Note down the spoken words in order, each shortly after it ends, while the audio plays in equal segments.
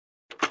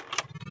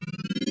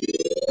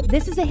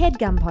This is a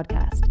HeadGum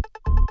podcast.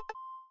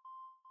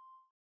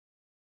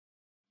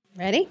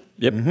 Ready?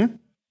 Yep.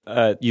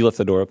 Mm-hmm. You left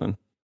the door open.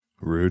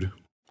 Rude.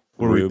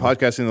 What are we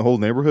podcasting the whole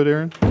neighborhood,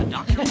 Aaron?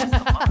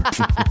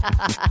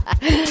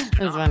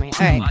 That's funny.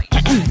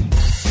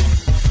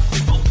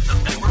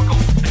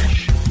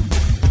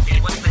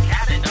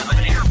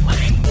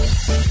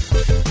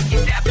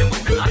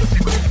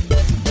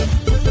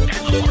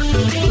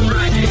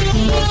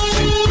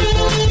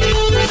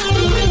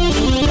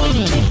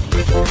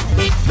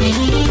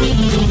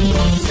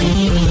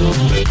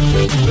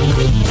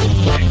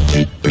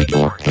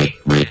 All right.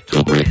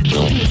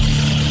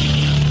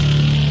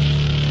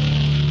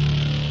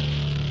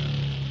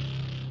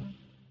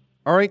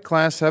 All right,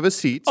 class, have a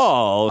seat.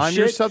 Oh, I'm shit.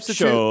 your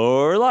substitute.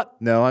 Sherlock.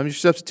 No, I'm your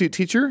substitute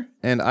teacher,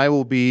 and I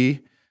will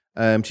be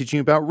teaching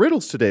you about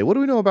riddles today. What do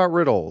we know about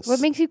riddles? What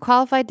makes you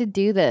qualified to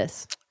do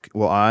this?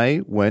 Well,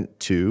 I went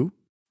to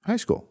high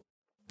school.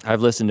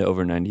 I've listened to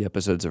over 90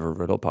 episodes of a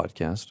riddle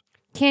podcast.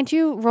 Can't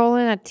you roll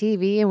in a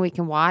TV and we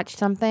can watch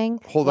something?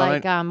 Hold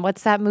on. Like,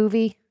 what's that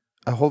movie?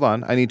 Hold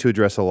on. I need to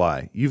address a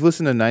lie. You've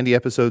listened to 90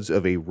 episodes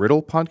of a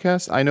riddle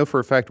podcast? I know for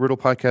a fact riddle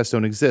podcasts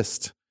don't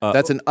exist.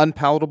 That's an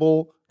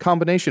unpalatable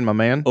combination, my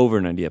man.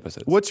 Over 90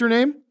 episodes. What's your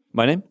name?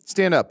 My name?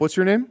 Stand up. What's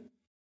your name?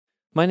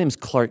 My name's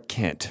Clark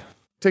Kent.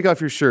 Take off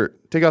your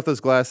shirt. Take off those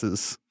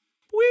glasses.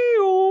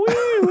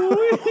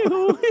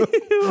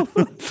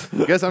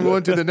 Guess I'm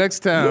going to the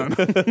next town.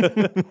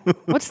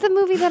 What's the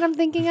movie that I'm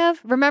thinking of?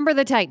 Remember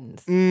the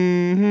Titans.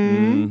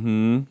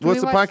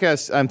 What's the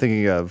podcast I'm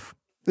thinking of?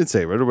 It's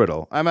a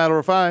riddle. I'm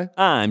Adol Rafai.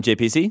 I'm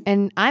JPC.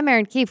 And I'm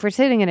Aaron Keefe. We're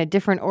sitting in a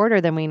different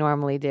order than we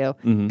normally do.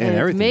 And it's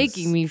everything's-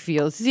 making me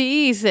feel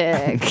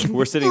seasick.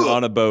 We're sitting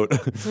on a boat.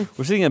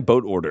 We're sitting in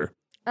boat order.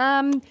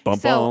 So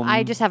bum.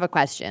 I just have a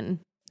question.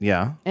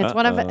 Yeah. It's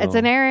it's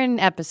an Aaron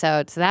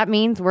episode, so that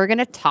means we're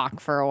gonna talk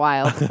for a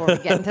while before we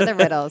get into the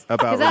riddles. About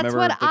Because that's Remember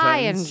what the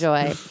I Titans?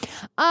 enjoy.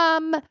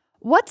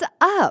 What's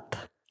up?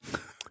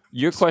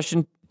 Your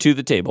question to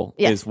the table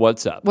is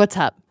what's up? What's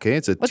up? Okay,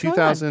 it's a What's going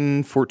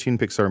 2014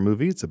 Pixar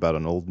movie. It's about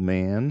an old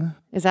man.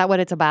 Is that what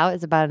it's about?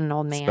 It's about an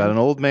old man. It's about an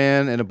old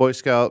man and a Boy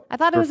Scout. I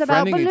thought it was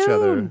about befriending each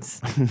other.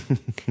 balloons.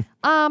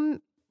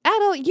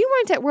 Adel, you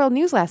weren't at World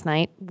News last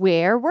night.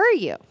 Where were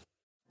you?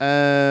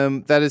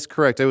 That is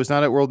correct. I was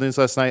not at World News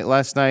last night.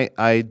 Last night,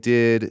 I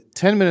did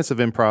 10 minutes of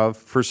improv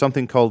for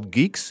something called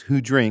Geeks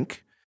Who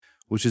Drink,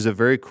 which is a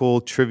very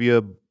cool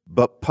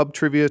pub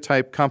trivia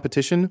type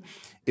competition.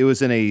 It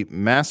was in a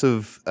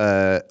massive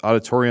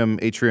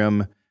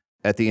atrium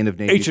at the end of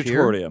Navy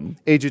Pier.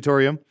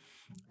 Agitorium.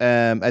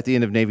 At the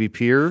end of Navy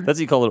Pier. That's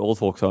what you call it old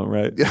folks home,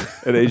 right?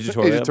 An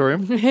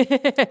agitorium. Welcome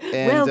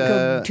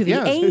to the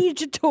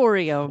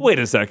Agitorium. Wait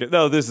a second.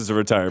 No, this is a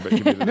retirement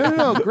community.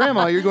 No,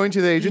 Grandma, you're going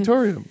to the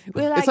Agitorium.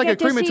 Will It's I like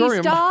get a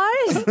crematorium. To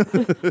see stars?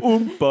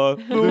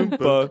 Oompa,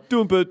 loompa,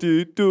 doompa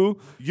dee doo.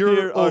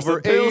 You're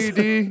over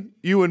 80.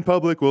 You in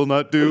public will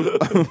not do.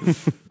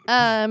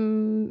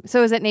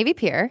 So is it Navy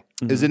Pier?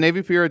 Is it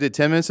Navy Pier? I did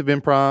 10 minutes of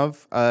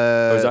improv.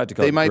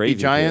 They Might Be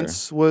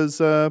Giants was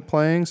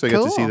playing, so I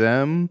got to see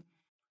them.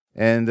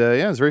 And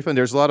it was very fun.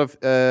 There's a lot of,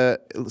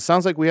 it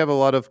sounds like we have a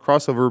lot of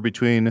crossover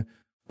between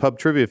pub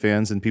trivia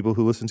fans and people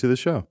who listen to the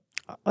show.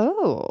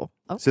 Oh,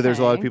 okay. So there's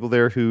a lot of people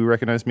there who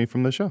recognize me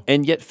from the show.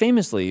 And yet,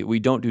 famously, we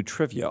don't do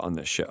trivia on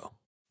this show.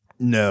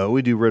 No,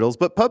 we do riddles,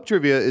 but pub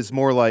trivia is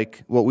more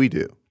like what we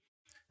do.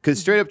 Because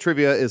straight up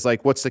trivia is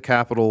like, what's the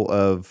capital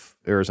of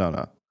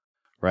Arizona,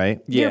 right?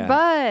 Yeah. Your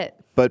butt.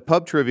 But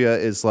pub trivia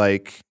is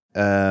like,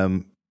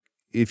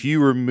 if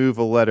you remove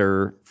a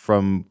letter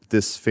from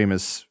this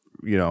famous,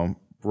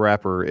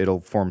 rapper, it'll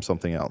form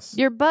something else.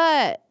 Your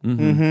butt.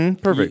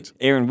 Perfect.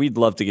 Aaron, we'd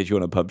love to get you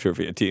on a pub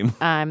trivia team.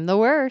 I'm the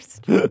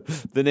worst.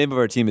 The name of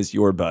our team is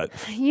Your Butt.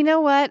 You know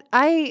what?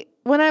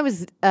 When I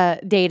was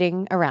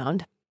dating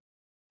around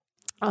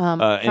from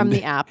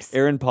the apps.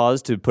 Aaron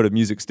paused to put a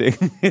music sting.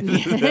 When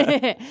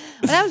I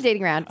was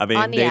dating around I've been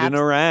on the dating apps,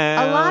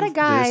 around. a lot of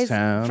guys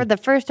town. for the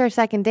first or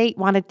second date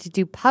wanted to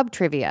do pub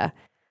trivia.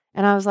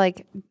 And I was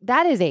like,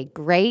 that is a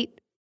great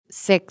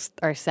 6th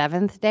or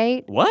 7th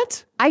date.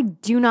 What? I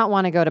do not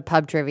want to go to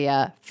pub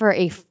trivia for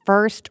a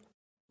first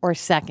or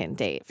second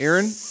date.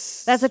 Aaron,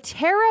 That's a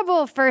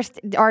terrible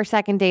first or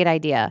second date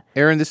idea.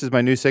 this is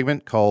my new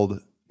segment called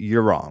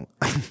You're Wrong.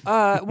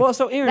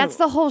 So Aaron, That's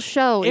the whole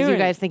show, is you Aaron,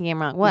 guys thinking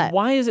I'm wrong. What?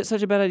 Why is it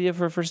such a bad idea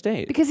for a first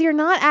date? Because you're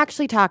not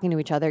actually talking to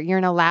each other. You're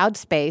in a loud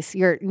space.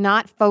 You're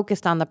not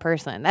focused on the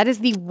person. That is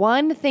the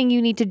one thing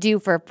you need to do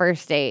for a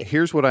first date.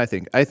 Here's what I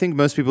think. I think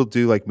most people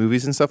do like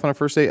movies and stuff on a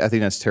first date. I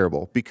think that's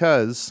terrible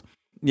because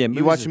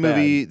you watch a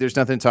movie, there's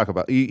nothing to talk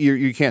about.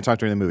 You can't talk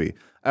during the movie.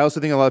 I also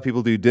think a lot of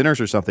people do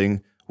dinners or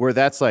something where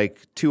that's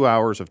like 2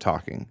 hours of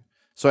talking.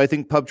 So I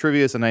think pub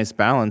trivia is a nice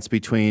balance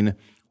between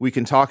we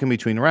can talk in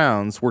between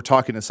rounds, we're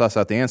talking to suss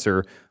out the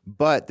answer,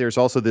 but there's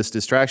also this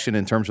distraction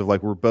in terms of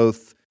like we're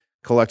both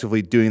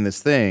collectively doing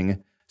this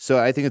thing. So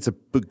I think it's a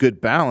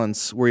good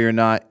balance where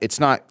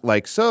it's not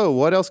like, so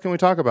what else can we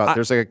talk about?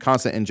 There's like a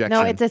constant injection.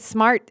 No, it's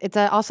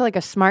also like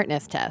a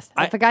smartness test.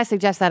 If a guy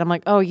suggests that, I'm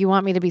like, oh, you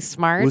want me to be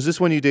smart? Was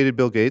this when you dated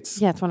Bill Gates?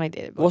 Yeah, it's when I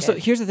dated Bill Gates. So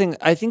here's the thing.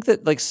 I think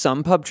that like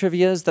some pub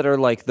trivias that are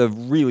like the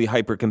really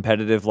hyper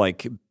competitive,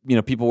 like,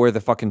 people wear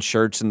the fucking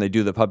shirts and they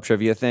do the pub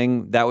trivia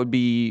thing. I'd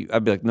be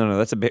like, no,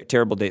 that's a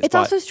terrible date It's spot.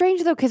 also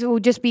strange though, because it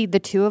would just be the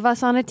two of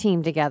us on a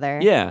team together.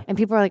 Yeah. And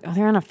people are like, oh,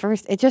 they're on a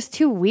first. It's just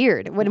too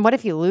weird. What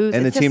if you lose?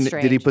 And it's the team, just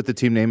strange. did he put the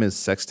team name as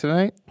Sex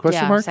Tonight?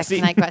 Question mark? Sex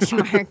Tonight, question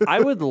mark. I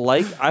would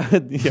like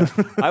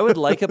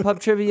a pub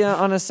trivia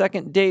on a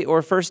second date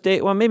or first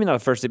date. Well, maybe not a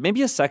first date,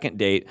 maybe a second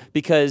date,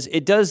 because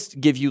it does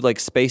give you like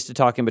space to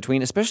talk in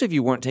between, especially if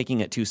you weren't taking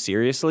it too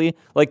seriously.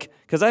 Like,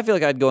 because I feel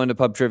like I'd go into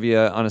pub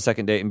trivia on a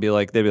second date and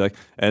they'd be like,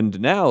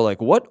 and now,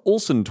 like, what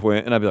Olsen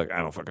twin? And I'd be like, I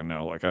don't fucking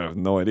know. Like, I have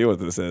no idea what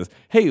this is.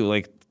 Hey,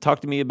 like, talk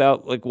to me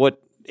about like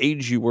what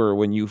age you were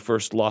when you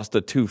first lost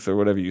a tooth or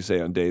whatever you say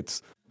on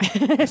dates.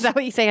 Is that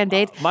what you say on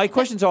dates? My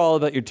questions are all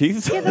about your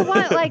teeth. Yeah, the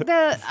one, like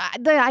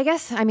I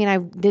guess, I mean, I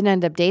didn't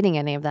end up dating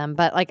any of them,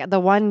 but like the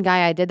one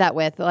guy I did that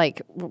with,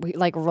 like,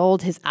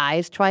 rolled his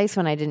eyes twice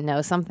when I didn't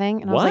know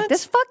something. And I was like,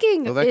 this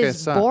fucking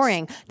is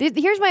boring.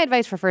 Here's my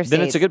advice for first dates.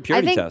 Then it's a good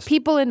purity test. I think test.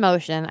 people in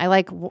motion, I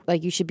like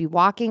you should be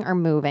walking or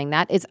moving.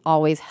 That is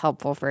always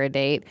helpful for a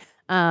date.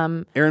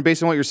 Aaron,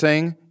 based on what you're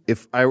saying,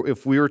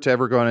 if we were to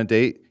ever go on a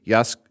date,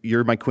 yes,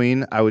 you're my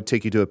queen, I would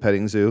take you to a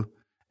petting zoo.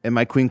 And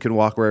my queen can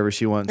walk wherever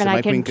she wants. And my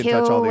I can queen kill can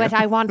touch all the what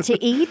I want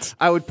to eat.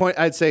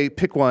 I'd say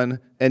pick one,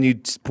 and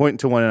you'd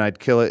point to one, and I'd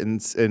kill it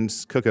and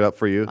cook it up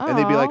for you. And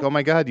they'd be like, "Oh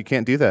my God, you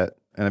can't do that."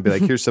 And I'd be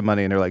like, "Here's some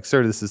money," and they're like,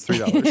 "Sir, this is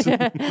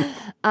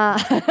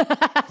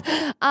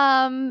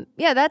 $3."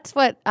 Yeah, that's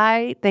what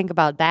I think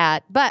about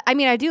that. But I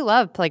mean, I do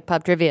love like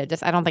pub trivia.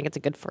 Just I don't think it's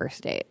a good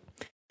first date.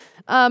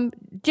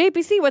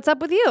 JPC, what's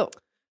up with you?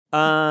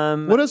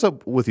 What is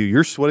up with you?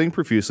 You're sweating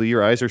profusely.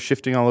 Your eyes are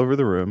shifting all over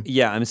the room.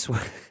 Yeah, I'm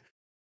sweating.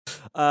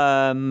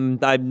 I'm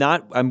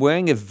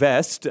wearing a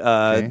vest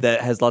that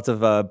has lots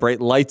of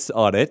bright lights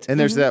on it. And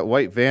there's that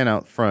white van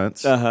out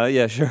front.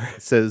 Yeah, sure.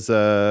 It says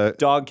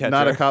dog catcher.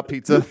 Not a cop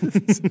pizza.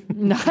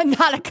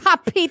 not a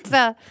cop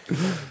pizza.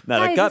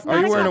 Not a cop.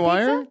 Are you wearing a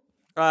wire?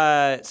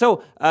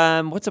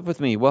 What's up with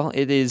me? Well,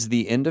 it is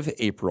the end of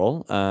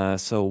April.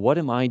 So what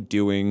am I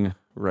doing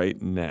right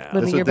now?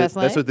 Living your best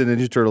life? That's what the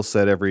Ninja Turtles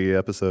said every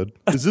episode.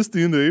 Is this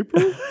the end of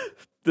April?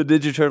 The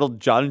Ninja Turtle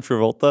John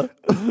Travolta.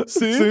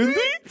 Cindy?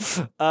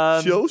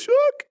 Shell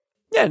shock?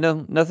 Yeah,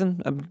 no, nothing.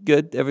 I'm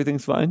good.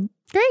 Everything's fine.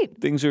 Great.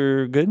 Things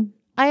are good.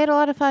 I had a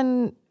lot of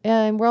fun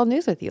in World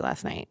News with you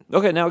last night.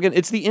 Okay, now again,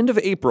 it's the end of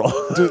April.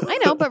 I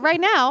know, but right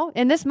now,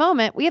 in this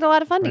moment, we had a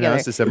lot of fun together. Now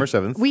it's December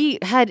 7th. We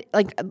had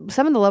like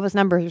some of the lowest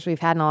numbers we've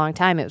had in a long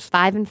time. It was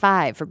 5 and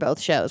 5 for both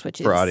shows, which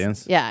is for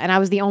audience. Yeah, and I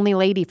was the only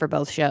lady for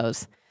both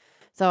shows.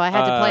 So I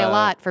had to play a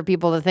lot for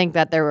people to think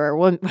that there were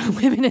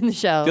women in the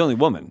show. The only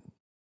woman.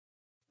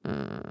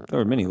 There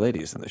were many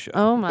ladies in the show.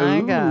 Oh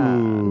my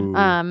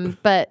God.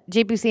 But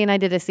JPC and I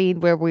did a scene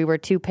where we were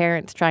two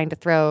parents trying to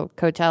throw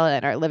Coachella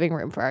in our living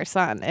room for our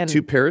son. And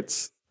two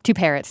parrots? Two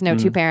parrots. No,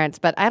 two parents.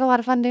 But I had a lot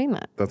of fun doing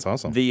that. That's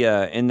awesome.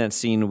 In that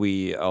scene,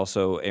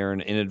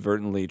 Erin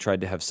inadvertently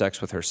tried to have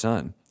sex with her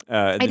son.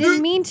 I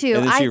didn't mean to.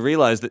 And then she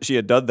realized that she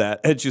had done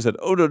that, and she said,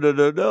 "Oh no, no,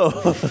 no, no!"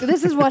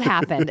 This is what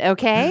happened.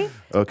 Okay.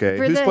 Okay.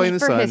 Who's playing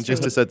the son? History.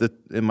 Just to set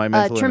in my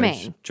mental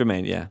image.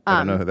 Tremaine. Yeah. I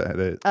don't know who that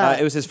is.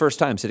 It was his first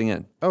time sitting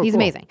in. Oh, he's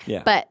cool. amazing.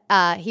 Yeah. But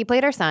he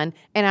played our son,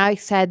 and I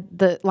said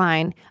the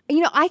line.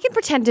 I can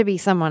pretend to be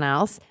someone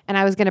else, and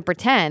I was going to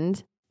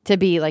pretend to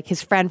be like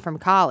his friend from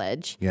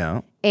college. Yeah.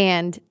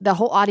 And the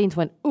whole audience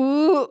went,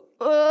 ooh,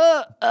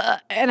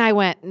 and I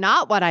went,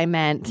 not what I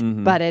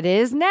meant, but it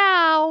is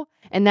now.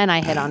 And then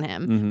I hit on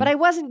him. But I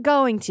wasn't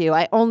going to.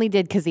 I only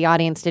did because the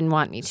audience didn't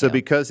want me to. So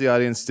because the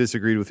audience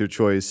disagreed with your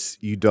choice,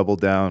 you doubled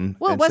down.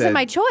 Well, it wasn't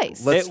my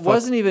choice. It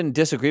wasn't even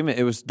disagreement.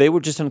 It was they were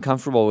just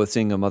uncomfortable with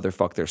seeing a mother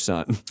fuck their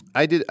son.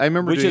 I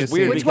remember doing a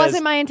scene. Which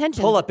wasn't my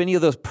intention. Pull up any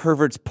of those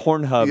perverts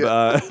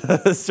Pornhub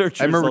search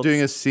results. I remember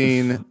doing a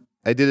scene.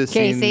 I did a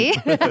scene. Casey?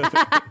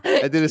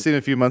 I did a scene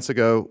a few months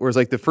ago where it was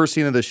like the first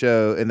scene of the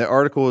show, and the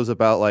article was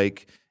about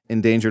like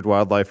endangered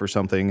wildlife or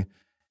something.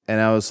 And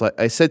I was like,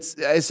 I said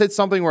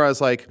something where I was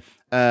like,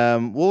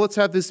 well, let's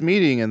have this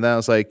meeting. And then I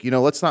was like,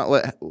 let's not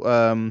let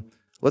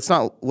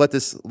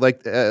this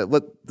let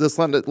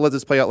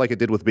this play out like it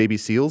did with baby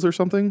seals or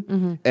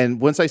something. And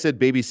once I said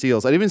baby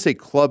seals, I didn't even say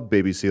club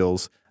baby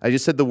seals. I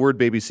just said the word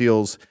baby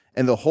seals,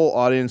 and the whole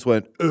audience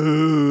went,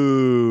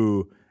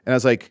 ooh. And I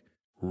was like,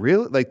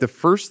 really? Like the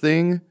first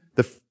scene,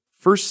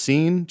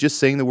 just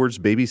saying the words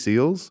baby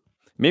seals?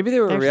 Maybe they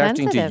were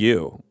reacting sensitive. to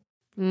you.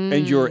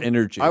 And your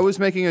energy. I was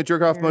making a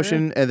jerk off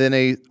motion and then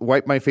a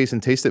wipe my face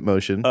and taste it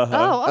motion.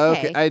 Oh,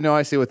 okay. I know.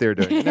 I see what they were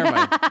doing. Never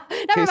mind.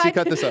 Casey,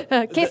 cut this up.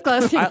 Case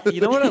closed. You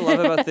know what I love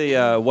about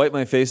the wipe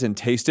my face and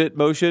taste it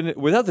motion?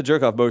 Without the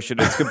jerk off motion,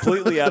 it's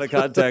completely out of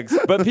context.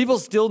 But people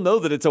still know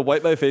that it's a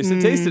wipe my face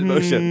and taste it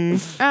motion.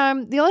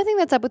 The only thing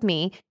that's up with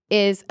me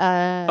is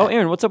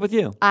Aaron, what's up with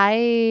you?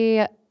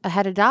 I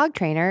had a dog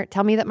trainer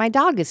tell me that my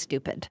dog is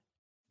stupid.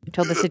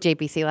 told this to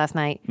JPC last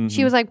night. Mm-hmm.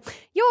 She was like,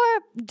 "Your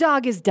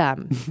dog is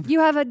dumb. You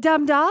have a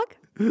dumb dog?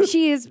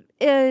 She is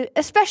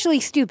especially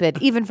stupid,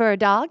 even for a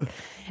dog."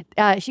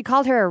 She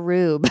called her a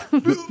rube.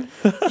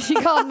 She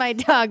called my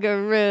dog a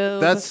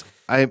rube.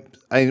 I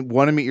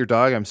want to meet your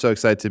dog. I'm so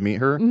excited to meet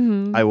her.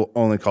 Mm-hmm. I will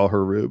only call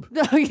her Rube.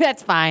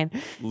 That's fine.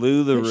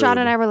 Lou the Rube. Sean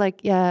and I were like,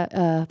 yeah,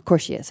 of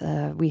course she is.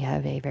 We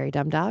have a very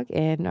dumb dog,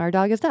 and our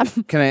dog is dumb.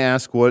 Can I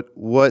ask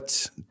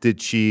what did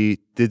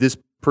this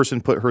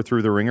person put her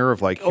through the ringer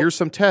of like, here's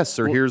some tests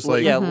or here's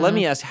like... Yeah, let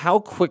me ask, how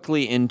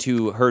quickly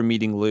into her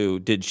meeting Lou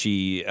did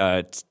she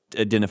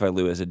identify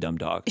Lou as a dumb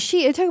dog?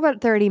 It took about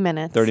 30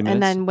 minutes. 30 minutes?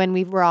 And then when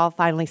we were all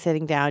finally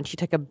sitting down, she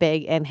took a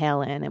big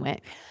inhale in and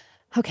went,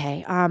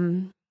 okay,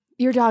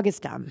 your dog is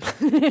dumb.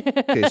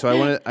 Okay,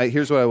 so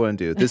here's what I want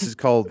to do. This is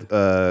called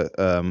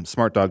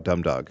Smart Dog,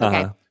 Dumb Dog.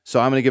 Okay. So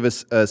I'm going to give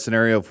us a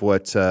scenario of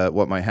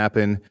what might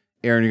happen.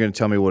 Aaron, you're going to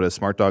tell me what a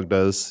smart dog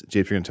does.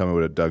 Jape, you're going to tell me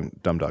what a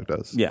dumb dog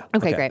does. Yeah.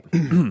 Okay. Great.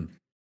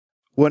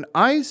 When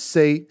I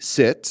say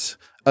sit,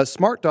 a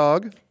smart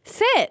dog...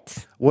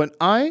 Sit. When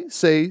I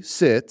say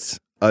sit,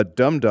 a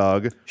dumb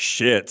dog...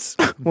 Shits.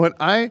 When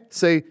I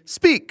say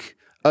speak...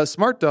 A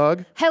smart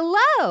dog.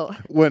 Hello.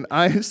 When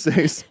I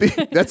say speak,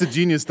 that's a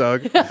genius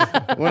dog.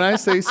 When I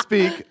say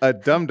speak, a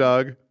dumb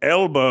dog.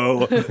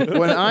 Elbow.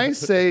 When I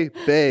say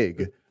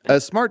beg,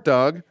 a smart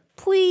dog.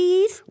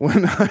 Please.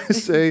 When I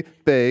say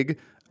beg,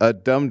 a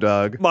dumb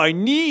dog. My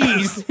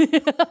knees.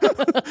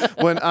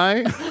 When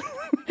I...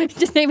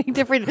 Just naming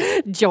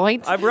different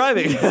joints. I'm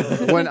rhyming.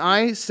 When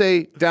I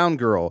say down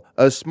girl,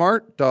 a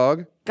smart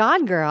dog.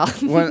 Gone girl.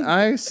 When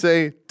I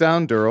say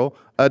down girl,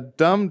 a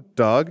dumb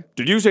dog.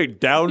 Did you say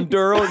down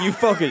girl? You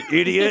fucking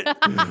idiot.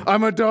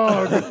 I'm a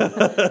dog.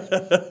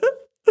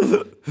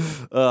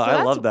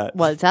 I love that.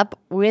 What's up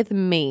with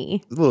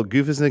me? A little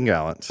goofus and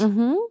gallant.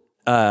 Mm-hmm.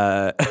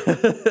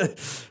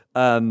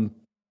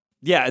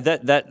 Yeah,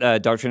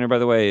 that dog trainer, by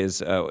the way,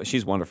 is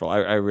she's wonderful.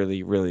 I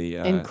really, really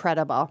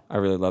incredible. I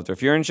really loved her.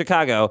 If you're in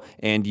Chicago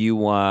and you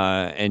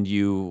want a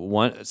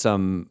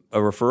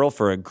referral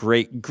for a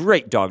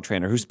great dog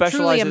trainer who specializes,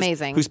 truly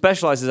amazing, who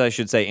specializes, I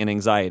should say, in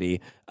anxiety,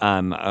 tweet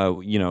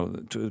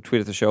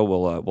at the show.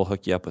 We'll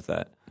hook you up with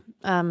that.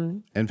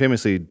 And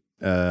famously,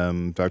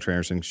 dog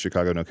trainers in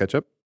Chicago no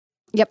ketchup.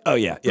 Yep. Oh,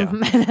 yeah.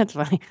 Mm-hmm. That's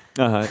funny.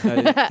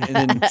 And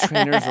then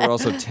trainers are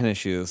also tennis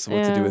shoes.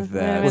 What to do with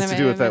that? What's to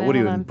do with that? What are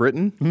you, in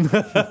Britain?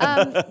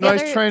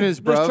 Nice trainers,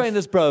 bruv. Nice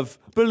trainers, bruv.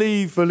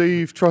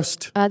 Believe,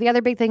 trust. The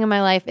other big thing in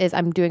my life is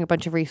I'm doing a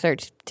bunch of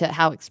research to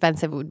how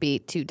expensive it would be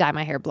to dye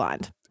my hair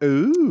blonde.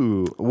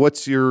 Ooh.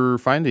 What's your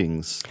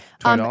findings?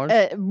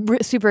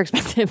 $20? Super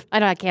expensive.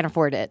 I can't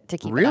afford it to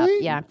keep it up.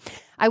 Yeah.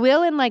 I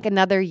will in like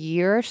another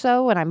year or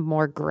so when I'm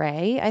more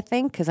gray, I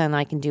think, because then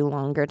I can do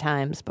longer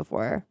times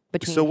between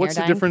So what's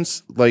the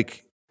difference?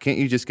 Like, can't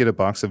you just get a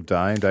box of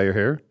dye and dye your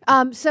hair?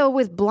 So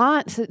with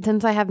blonde,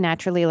 since I have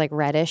naturally like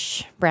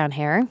reddish brown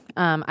hair,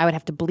 I would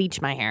have to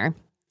bleach my hair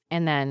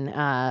and then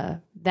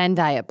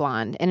dye it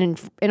blonde. And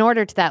in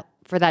order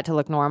for that to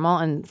look normal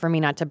and for me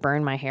not to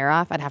burn my hair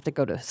off, I'd have to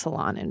go to a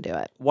salon and do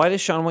it. Why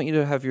does Sean want you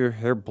to have your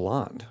hair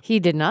blonde? He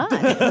did not.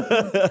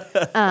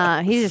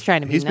 He's just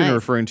trying to be nice. He's been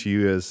referring to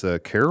you as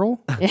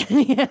Carol?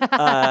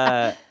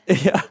 Yeah.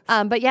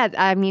 But yeah,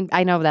 I mean,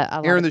 I know that a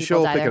lot Aaron, of the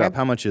show will pick it up.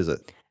 How much is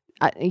it?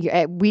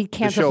 We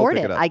can't afford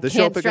it. I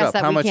can't stress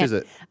that. How much is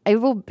it?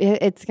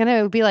 It's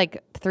going to be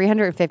like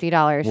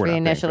 $350 for the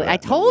initial. I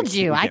told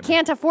you, I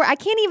can't afford. I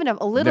can't even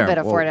a little bit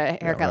afford a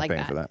haircut like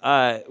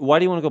that. Why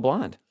do you want to go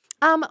blonde?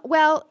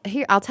 Well,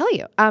 here I'll tell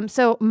you.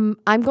 So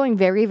I'm going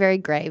very, very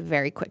gray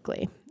very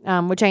quickly,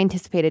 which I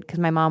anticipated because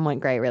my mom went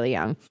gray really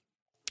young.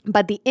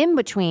 But the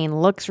in-between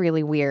looks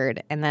really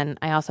weird. And then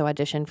I also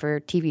auditioned for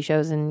TV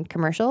shows and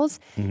commercials.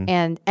 Mm-hmm.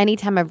 And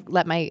anytime I've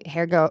let my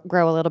hair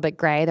grow a little bit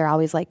gray, they're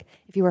always like,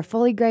 if you were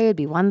fully gray, it'd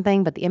be one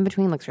thing, but the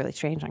in-between looks really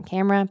strange on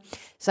camera.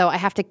 So I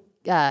have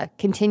to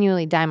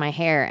continually dye my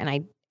hair. And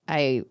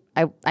I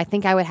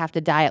think I would have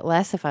to dye it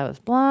less if I was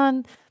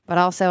blonde. But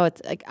also,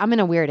 it's like I'm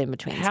in a weird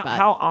in-between spot.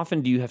 How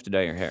often do you have to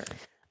dye your hair?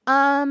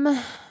 I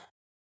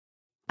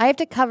have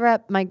to cover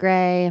up my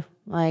gray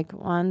like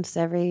once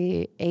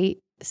every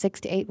 6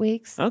 to 8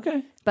 weeks.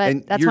 Okay.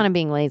 But that's when I'm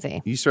being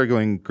lazy. You started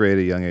going gray at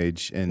a young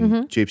age,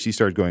 and JPC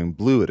started going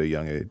blue at a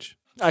young age.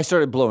 I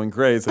started blowing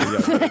grays at a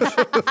young age.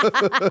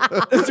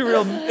 It's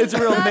a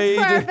real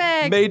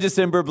May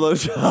December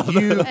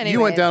blowjob. You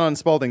went down on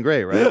Spalding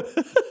Gray, right?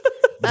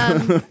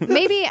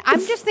 Maybe I'm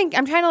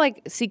trying to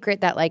like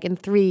secret that like in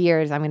 3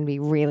 years I'm going to be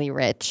really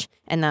rich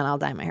and then I'll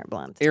dye my hair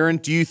blonde. Aaron,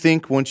 do you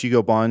think once you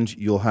go blonde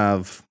you'll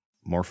have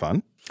more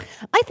fun?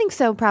 I think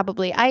so,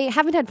 probably. I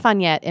haven't had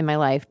fun yet in my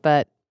life,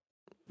 but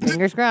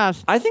fingers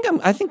crossed. I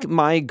think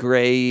my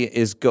gray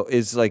is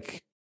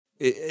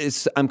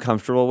I'm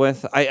comfortable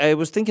with. I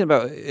was thinking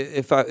about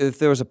if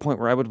there was a point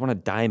where I would want to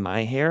dye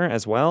my hair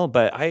as well,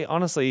 but I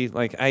honestly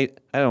I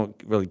don't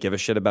really give a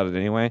shit about it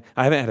anyway.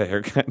 I haven't had a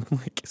haircut in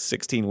like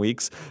 16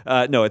 weeks.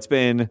 No, it's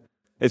been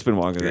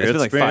longer than that. It's been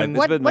like 5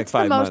 months. What's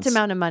the most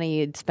amount of money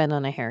you'd spend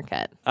on a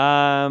haircut?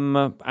 I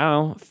don't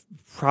know,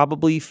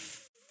 probably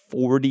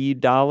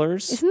 $40.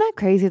 Isn't that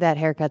crazy that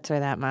haircuts are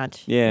that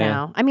much? Yeah.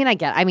 Now? I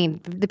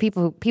mean, the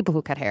people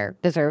who cut hair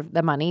deserve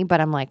the money,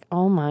 but I'm like,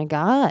 oh my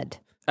God.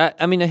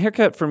 I mean, a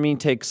haircut for me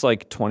takes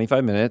like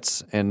 25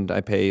 minutes, and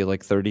I pay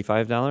like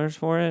 $35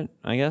 for it,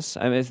 I guess.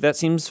 I mean, if that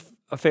seems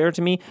fair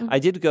to me. Mm-hmm. I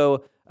did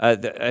go, I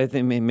think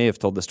I may have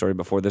told this story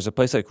before. There's a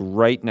place like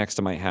right next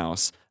to my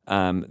house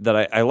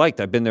that I liked.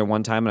 I've been there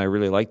one time, and I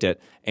really liked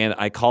it. And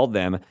I called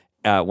them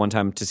one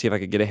time to see if I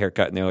could get a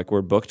haircut, and they were like,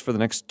 "We're booked for the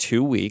next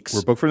 2 weeks.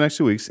 We're booked for the next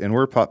 2 weeks, and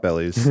we're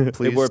Potbellies.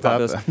 Please we're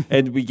stop." Potbellies.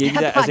 And we gave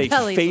you that as a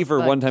favor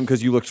one time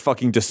because you looked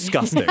fucking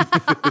disgusting.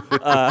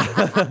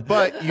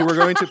 But you were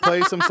going to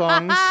play some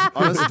songs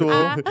on a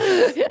stool.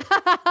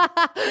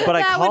 But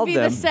I that called would be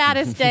them. the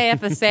saddest day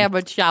if a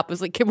sandwich shop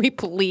was like, "Can we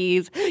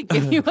please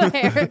give you a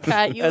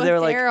haircut? You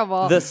look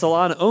terrible." Like, the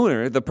salon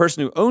owner, the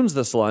person who owns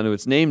the salon who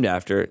it's named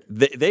after,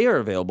 they are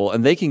available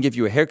and they can give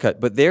you a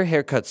haircut, but their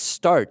haircuts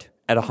start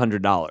at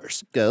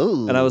 $100.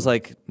 Go. And I was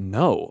like,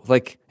 no,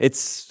 like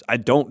I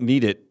don't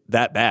need it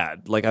that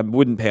bad. Like I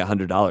wouldn't pay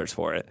 $100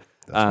 for it.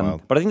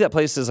 But I think that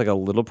place is like a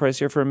little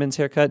pricier for a men's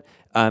haircut.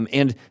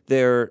 And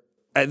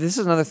this is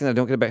another thing I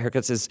don't get about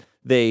haircuts is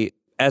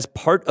as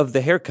part of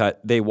the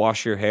haircut, they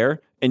wash your hair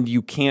and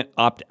you can't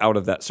opt out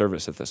of that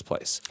service at this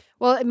place.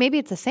 Well, maybe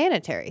it's a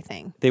sanitary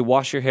thing. They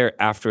wash your hair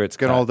after it's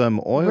cut. Get all them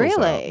oils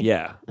really? out.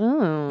 Yeah.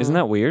 Mm. Isn't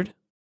that weird?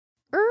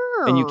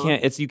 And you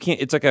can't.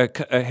 It's like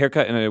a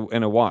haircut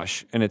and a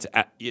wash, and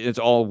it's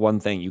all one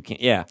thing. You can't.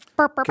 Yeah.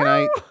 Can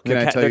I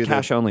tell they're you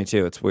cash only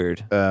too? It's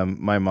weird.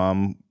 My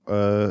mom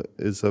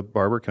is a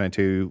barber. Can I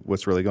tell you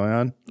what's really going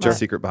on? Sure. The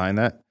secret behind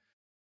that.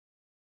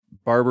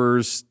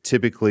 Barbers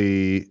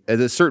typically, at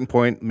a certain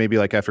point, maybe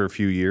like after a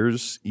few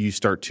years, you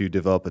start to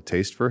develop a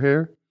taste for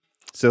hair.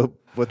 So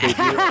what they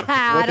do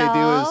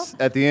is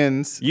at the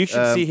ends. You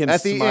should see him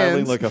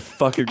smiling like a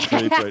fucking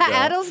creep right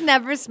now. Adel's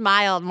never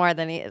smiled more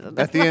than he is.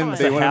 At the end,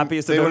 the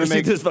happiest I've ever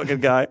seen this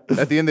fucking guy.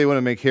 At the end, they want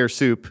to make hair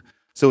soup.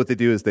 So what they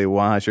do is they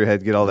wash your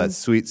head, get all that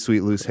sweet,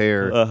 sweet loose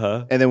hair,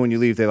 and then when you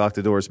leave, they lock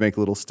the doors, make a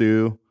little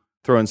stew,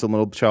 throw in some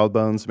little child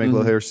bones, make a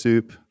little hair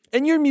soup.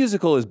 And your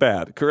musical is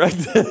bad,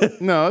 correct?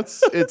 No,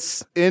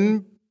 it's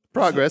in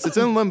progress. It's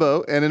in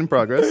limbo and in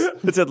progress.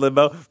 It's in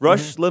limbo.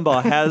 Rush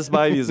Limbaugh has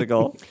my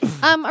musical.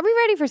 Are we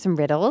ready for some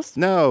riddles?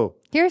 No.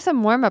 Here are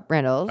some warm-up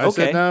riddles. I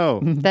said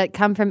no. That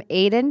come from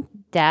Aiden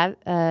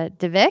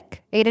Devick.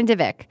 Aiden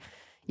Devick.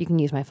 You can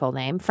use my full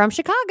name. From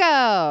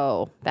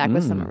Chicago. Back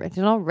with some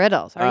original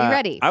riddles. Are you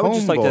ready? I would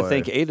just like to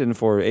thank Aiden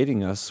for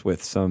aiding us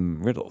with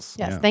some riddles.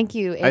 Yes, thank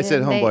you, Aiden. I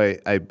said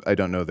homeboy. I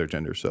don't know their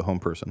gender, so home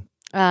person.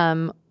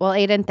 Well,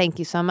 Aiden, thank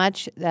you so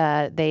much.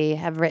 They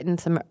have written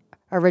some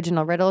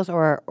original riddles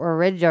or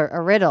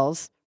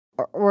riddles.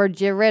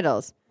 Orgy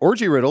riddles,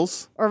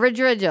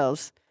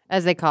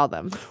 as they call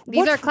them.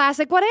 These are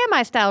classic "What am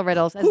I" style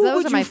riddles, as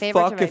those are my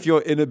favorite. Fuck if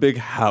you're in a big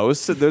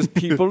house and there's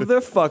people they're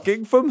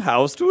fucking from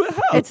house to a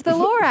house. It's the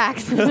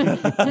Lorax.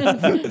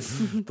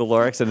 The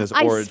Lorax and his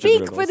origin I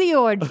speak riddles. for the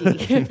orgy.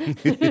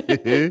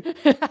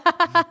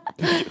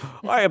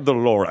 I am the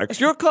Lorax.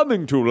 You're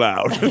coming too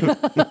loud.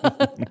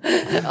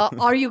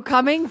 Are you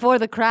coming for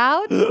the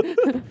crowd?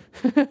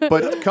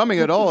 But coming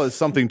at all is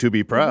something to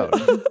be proud.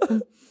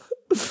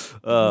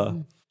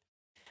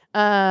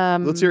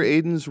 Let's hear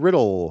Aiden's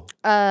riddle.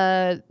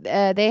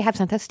 They have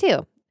sent us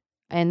two.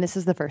 And this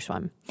is the first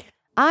one.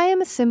 I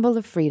am a symbol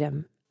of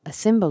freedom, a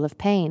symbol of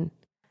pain.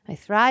 I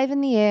thrive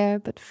in the air,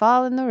 but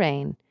fall in the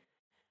rain.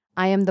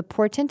 I am the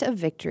portent of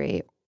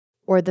victory,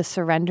 or the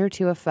surrender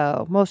to a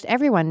foe. Most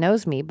everyone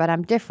knows me, but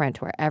I'm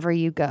different wherever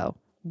you go.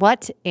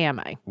 What am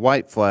I?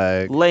 White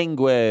flag.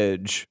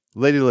 Language.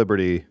 Lady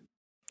Liberty.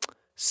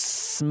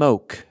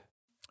 Smoke.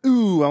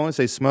 Ooh, I want to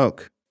say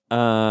smoke.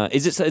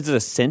 Is it a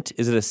scent?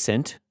 Is it a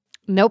scent?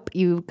 Nope.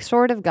 You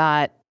sort of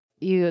got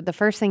the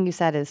first thing you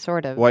said is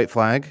sort of white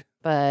flag,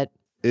 but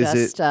is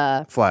just,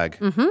 it flag?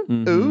 Mm-hmm.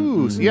 Mm-hmm.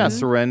 Ooh, so yeah,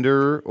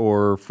 surrender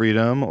or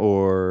freedom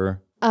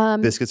or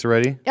biscuits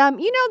already.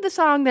 You know the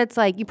song that's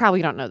like you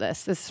probably don't know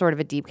this. This is sort of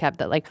a deep cut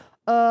that like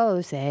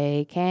oh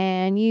say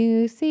can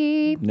you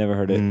see? Never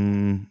heard it.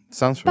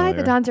 Sounds familiar. By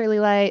the Dawn's Early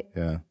Light.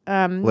 Yeah.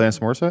 Lance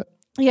Morissette.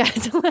 Yeah.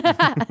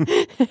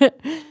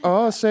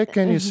 Oh, say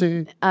can you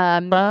see?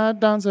 By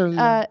Dawn's Early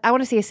Light. I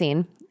want to see a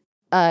scene.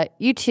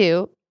 You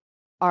two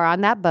are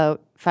on that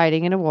boat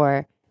fighting in a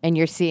war, and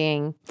you're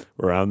seeing...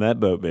 We're on that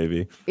boat,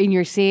 baby. And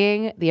you're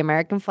seeing the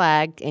American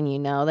flag, and you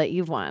know that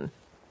you've won.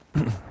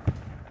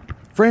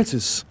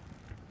 Francis,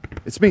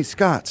 it's me,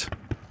 Scott.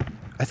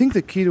 I think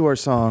the key to our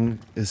song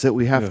is that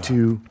we have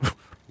to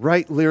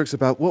write lyrics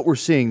about what we're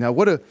seeing. Now,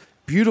 what a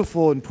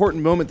beautiful,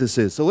 important moment this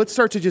is. So let's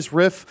start to just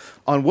riff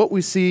on what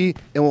we see,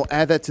 and we'll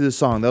add that to the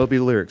song. That'll be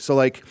the lyrics. So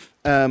like,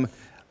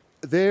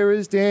 there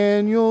is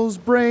Daniel's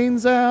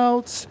brains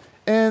out,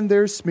 and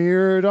they're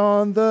smeared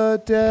on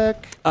the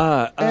deck,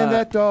 and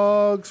that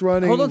dog's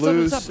running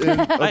loose.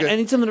 Stop. I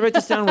need someone to write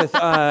this down with.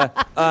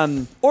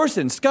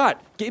 Orson, Scott,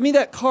 give me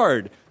that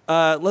card.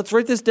 Let's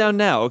write this down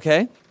now,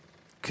 okay?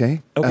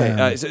 Okay.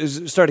 Okay.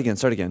 Start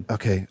again.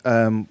 Okay.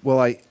 Well,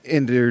 I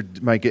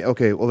entered my game.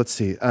 Okay. Well, let's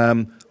see.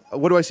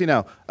 What do I see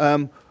now?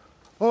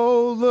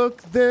 Oh,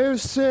 look,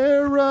 there's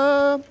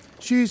Sarah.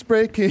 She's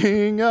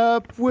breaking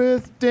up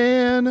with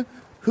Dan,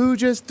 who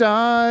just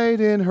died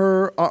in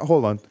her...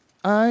 hold on.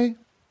 I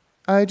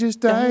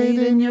just died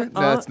in your... No,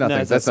 that's nothing.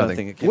 No, that's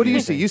nothing. What do you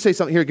see? You say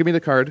something. Here, give me the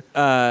card.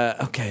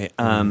 Okay.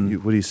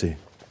 What do you see?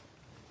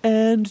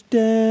 And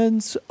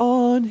Dan's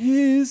on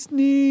his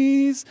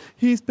knees.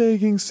 He's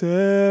begging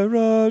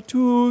Sarah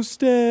to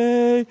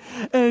stay.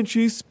 And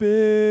she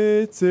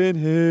spits in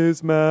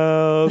his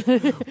mouth.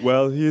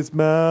 Well, his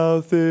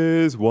mouth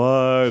is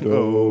wide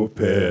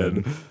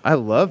open. I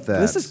love that.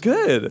 This is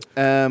good.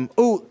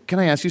 Oh, can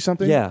I ask you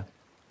something? Yeah.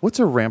 What's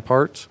a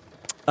rampart?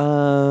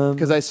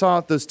 Because I saw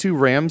those two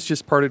rams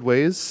just parted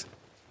ways.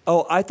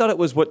 Oh, I thought it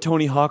was what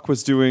Tony Hawk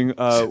was doing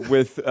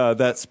with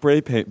that spray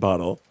paint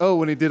bottle. Oh,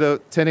 when he did a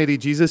 1080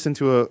 Jesus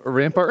into a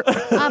rampart?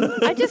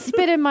 I just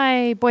spit in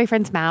my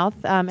boyfriend's mouth.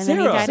 And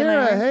Sarah, then he died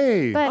Sarah,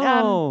 hey.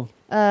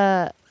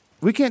 But,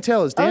 we can't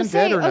tell. Is Dan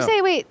dead or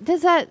no? Wait,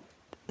 does that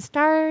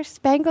Star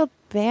Spangled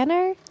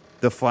Banner?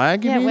 The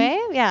flag, you mean?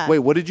 Wait, yeah. Wait,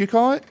 what did you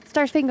call it?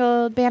 Star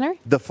Spangled Banner?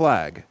 The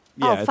flag.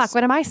 Yeah, fuck,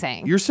 what am I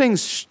saying? You're saying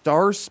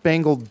Star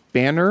Spangled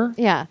Banner?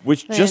 Yeah.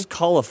 Which just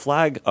call a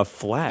flag a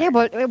flag. Yeah,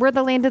 but we're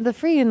the land of the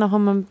free and the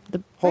home of the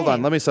brave. Hold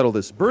on, let me settle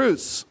this.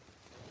 Bruce.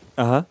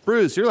 Uh-huh.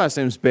 Bruce, your last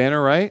name's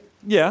Banner, right?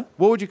 Yeah.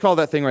 What would you call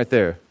that thing right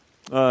there?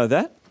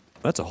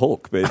 That's a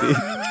Hulk, baby.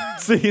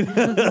 See?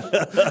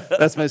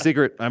 That's my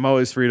secret. I'm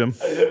always freedom.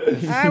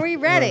 Are we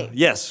ready?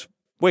 Yes.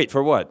 Wait,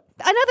 for what?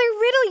 Another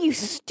riddle, you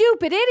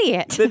stupid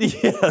idiot.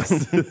 Yes.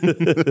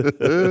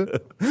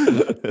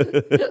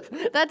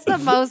 That's the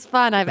most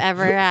fun I've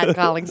ever had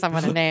calling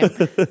someone a name.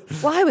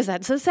 Why was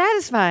that so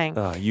satisfying?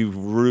 You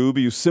rube,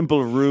 you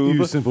simple rube.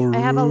 You simple rube. I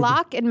have a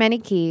lock and many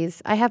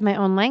keys. I have my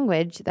own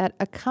language that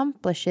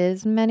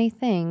accomplishes many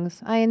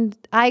things. I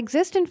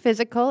exist in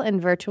physical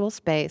and virtual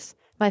space.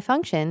 My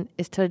function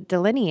is to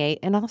delineate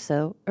and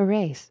also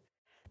erase.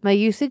 My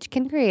usage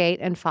can create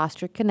and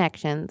foster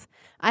connections.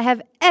 I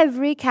have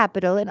every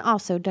capital and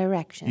also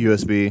direction.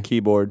 USB.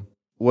 Keyboard.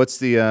 What's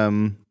the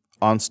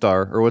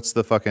OnStar? Or what's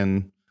the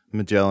fucking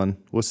Magellan?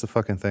 What's the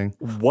fucking thing?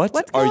 What's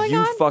going you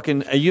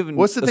on? Are you even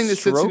What's the thing that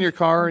sits in your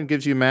car and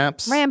gives you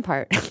maps?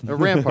 Rampart. A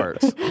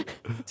rampart.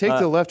 Take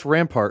the left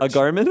rampart. A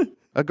Garmin?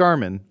 A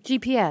Garmin.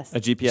 GPS.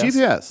 A GPS?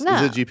 GPS. No.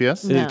 Is it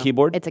GPS? Is it a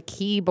keyboard? It's a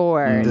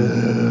keyboard.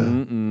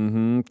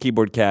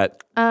 Keyboard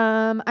cat.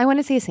 I want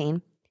to see a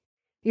scene.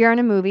 You're in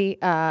a movie,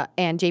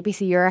 and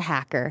JPC, you're a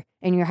hacker,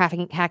 and you're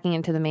hacking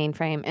into the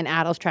mainframe, and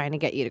Adol's trying to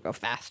get you to go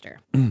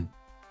faster.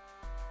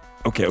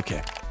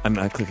 Okay. I'm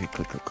click.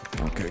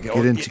 Okay.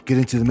 Get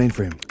into the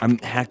mainframe. I'm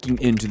hacking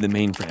into the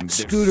mainframe.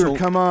 Scooter,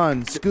 come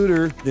on,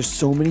 Scooter. There's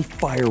so many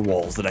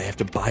firewalls that I have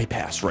to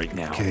bypass right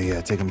now. Okay, yeah,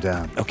 take them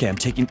down. Okay, I'm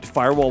taking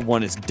firewall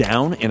 1 is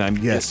down, and I'm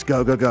go.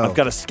 I've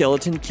got a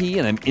skeleton key,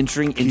 and I'm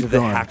entering into the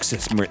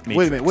Haxis matrix.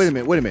 Wait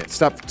a minute.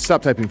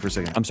 Stop typing for a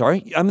second. I'm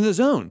sorry. I'm in the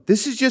zone.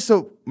 This is just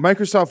a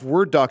Microsoft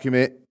Word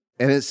document,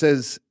 and it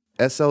says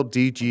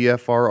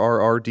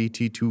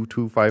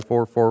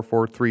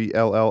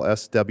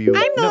SLDGFRRRDT2254443LLSW.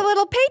 I'm the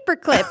little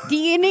paperclip. Do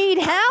you need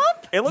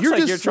help? It looks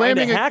like you're trying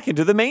to hack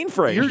into the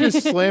mainframe. You're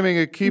just slamming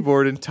a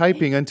keyboard and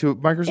typing into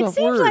Microsoft Word. It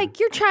seems like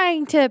you're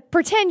trying to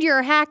pretend you're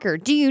a hacker.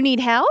 Do you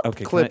need help?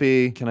 Okay,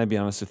 Clippy. Can I be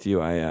honest with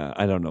you?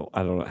 I don't know.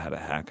 I don't know how to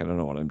hack. I don't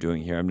know what I'm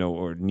doing here. I'm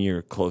nowhere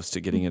near close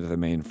to getting into the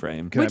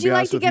mainframe. Would you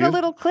like to get a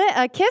little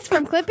kiss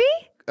from Clippy?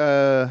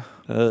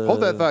 Hold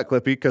that thought,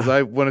 Clippy, because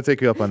I want to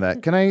take you up on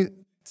that. Can I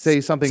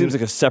say something? Seems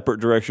like a separate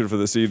direction for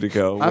the scene to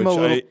go, which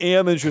I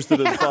am interested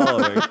in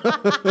following.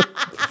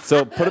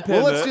 So put a pin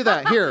in it. Well, let's do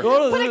that. Here.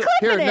 Put a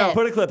clip in it. No,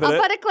 put a clip in it.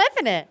 I'll put a clip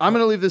in it. I'm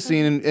going to leave this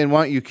scene, and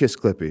why don't you kiss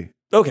Clippy?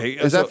 Okay.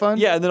 Is that fun?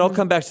 Yeah, and then I'll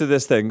come back to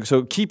this thing.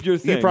 So keep your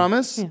thing. You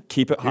promise? Yeah.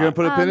 Keep it hot. You're going to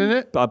put a pin in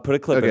it? I'll put a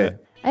clip in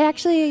it. I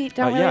actually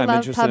don't really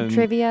love pub in...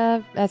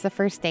 trivia as a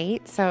first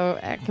date, so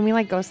can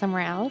we go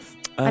somewhere else?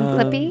 I'm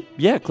Clippy.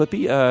 Yeah,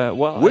 Clippy.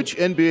 Which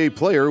NBA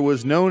player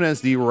was known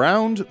as the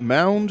round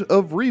mound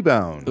of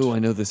rebound? Oh, I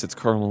know this. It's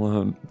Karl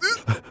Malone.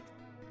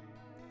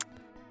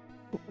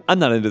 I'm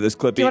not into this,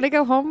 Clippy. Do you want to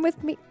go home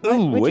with me?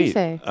 What'd you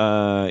say?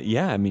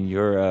 Yeah, I mean,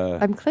 you're...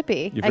 I'm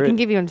Clippy. I can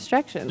give you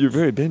instructions. You're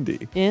very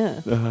bendy. Yeah.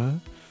 Uh-huh.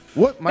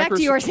 Back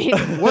to your scene.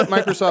 What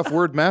Microsoft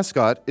Word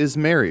mascot is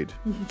married?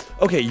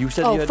 Okay, you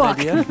said you had an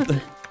idea?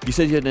 You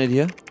said you had an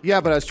idea?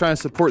 Yeah, but I was trying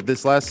to support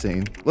this last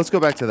scene. Let's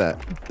go back to that.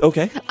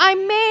 Okay.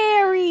 I'm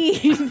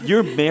married.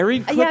 You're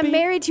married, Clippy? Yeah, I'm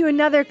married to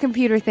another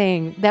computer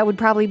thing. That would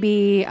probably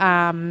be...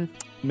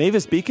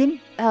 Mavis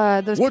Beacon?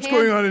 What's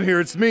going on in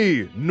here? It's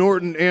me,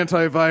 Norton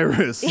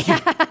Antivirus.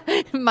 Yeah,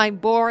 my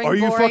boring. Are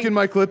you fucking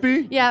my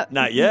Clippy? Yeah.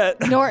 Not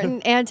yet.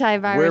 Norton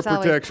Antivirus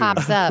always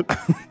pops up.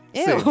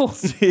 Ew.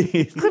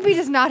 Clippy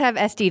does not have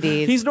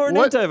STDs. He's Norton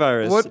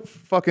Antivirus. What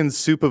fucking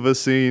soup of a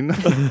scene?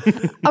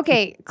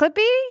 Okay,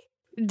 Clippy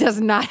does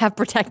not have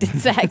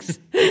protected sex.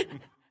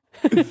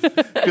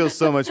 Feels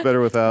so much better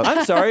without.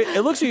 I'm sorry.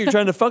 It looks like you're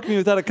trying to fuck me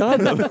without a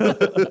condom.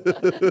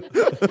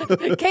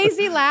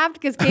 Casey laughed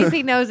because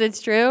Casey knows it's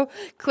true.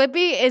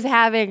 Clippy is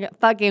having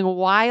fucking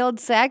wild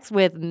sex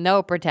with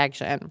no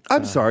protection.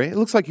 I'm sorry. It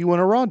looks like you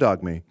want to raw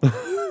dog me.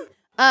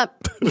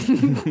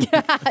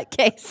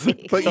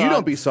 Casey. But you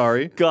don't be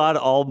sorry. God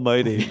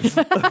almighty.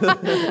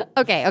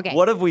 Okay.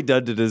 What have we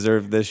done to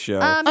deserve this show?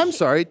 I'm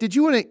sorry. Did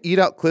you want to eat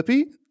out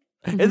Clippy?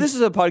 And this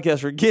is a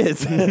podcast for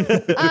kids.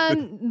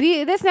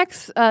 This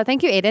next,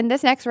 thank you, Aiden.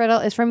 This next riddle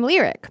is from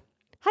Lyric.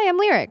 Hi, I'm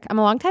Lyric. I'm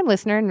a longtime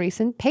listener and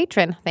recent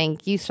patron.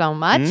 Thank you so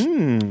much.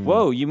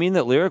 Whoa, you mean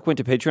that Lyric went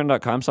to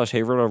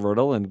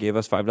patreon.com/HeyRiddleRiddle and gave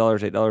us $5,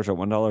 $8, or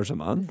 $1 a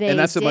month? And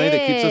that's the money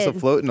that keeps us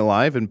afloat and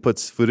alive and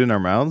puts food in our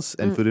mouths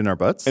and food in our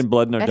butts? And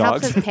blood in our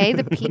dogs. It helps us pay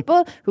the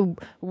people who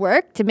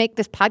work to make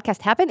this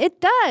podcast happen. It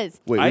does.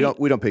 Wait,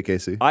 we don't pay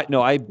Casey. I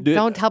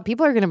don't tell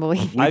people are going to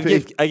believe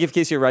you. I give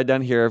Casey a ride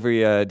down here every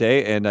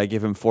day, and I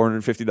give him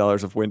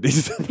 $450 of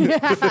Wendy's.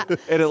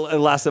 And it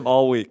lasts him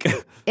all week.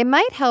 It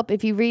might help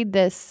if you read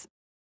this.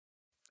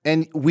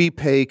 And we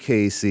pay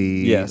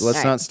Casey. Yes.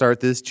 Let's not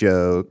start this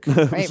joke.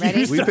 Right,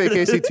 ready? We pay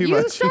Casey too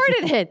much. You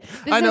started it.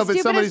 This I know, is but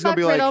somebody's going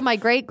to be riddle like... my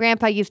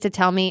great-grandpa used to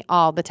tell me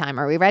all the time.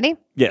 Are we ready?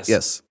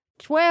 Yes.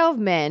 12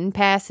 men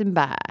passing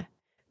by.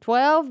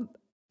 12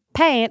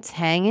 pants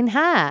hanging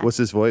high. What's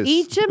his voice?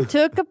 Each of them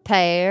took a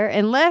pair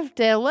and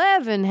left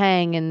 11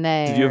 hanging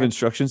there. Did you have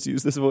instructions to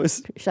use this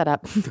voice? Shut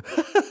up.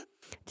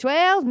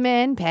 12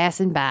 men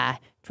passing by.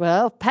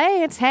 12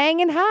 pants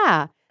hanging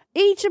high.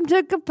 Each of them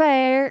took a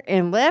pair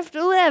and left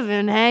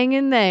 11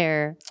 hanging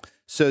there.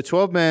 So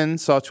 12 men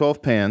saw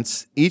 12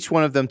 pants. Each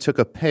one of them took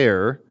a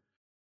pair,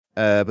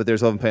 but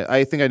there's 11 pants.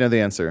 I think I know the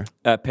answer.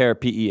 Pear,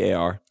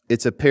 P-E-A-R.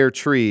 It's a pear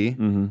tree.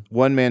 Mm-hmm.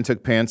 One man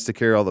took pants to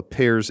carry all the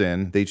pears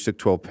in. They each took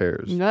 12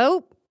 pears.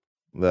 Nope.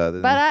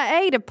 But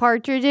I ate a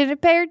partridge in a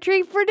pear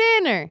tree for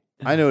dinner.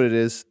 I know what it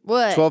is.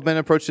 What? 12 men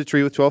approached the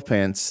tree with 12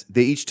 pants.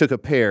 They each took a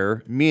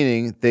pair,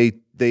 meaning they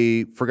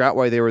forgot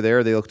why they were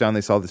there. They looked down,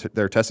 they saw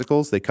their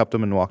testicles, they cupped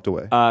them and walked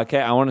away.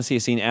 Okay, I want to see a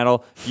scene.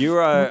 Adel, you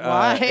are...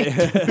 Why?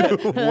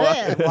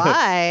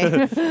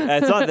 Why?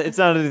 It's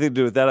not anything to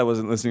do with that. I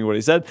wasn't listening to what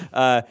he said.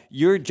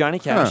 You're Johnny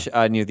Cash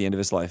near the end of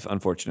his life,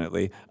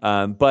 unfortunately.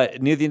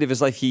 But near the end of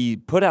his life, he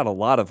put out a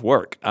lot of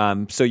work.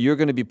 So you're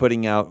going to be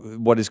putting out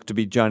what is to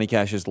be Johnny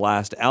Cash's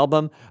last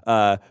album.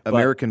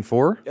 American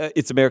 4?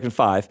 It's American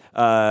 5.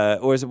 Or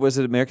was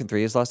it American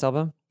 3, his last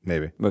album?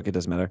 Maybe. Look, it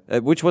doesn't matter.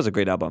 Which was a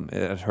great album.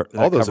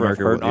 All those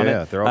American ones,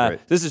 yeah, they're all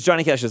great. This is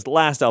Johnny Cash's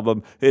last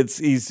album.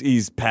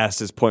 He's past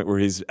his point where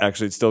he's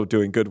actually still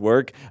doing good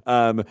work.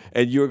 And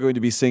you're going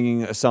to be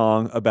singing a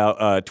song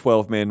about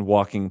 12 men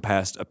walking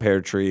past a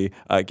pear tree,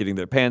 getting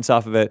their pants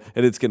off of it,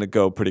 and it's going to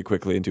go pretty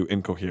quickly into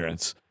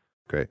incoherence.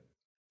 Great.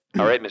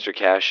 All right, Mr.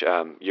 Cash,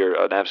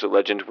 you're an absolute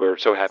legend. We're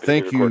so happy to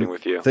be recording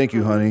with you. Thank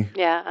you, honey.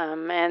 Yeah,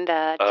 and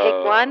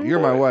take one. You're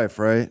my wife,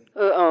 right?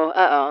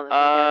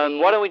 Uh-oh.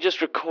 Why don't we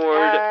just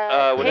record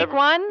take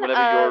one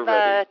whenever you're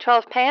ready.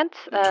 12 pants.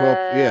 12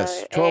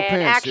 pants.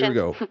 Action. Here we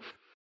go.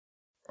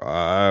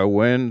 I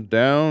went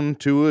down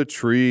to a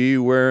tree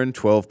wearing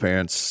 12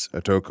 pants.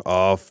 I took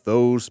off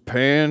those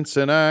pants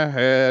and I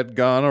had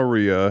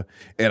gonorrhea.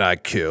 And I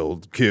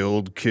killed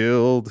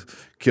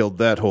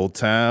that whole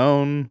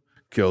town.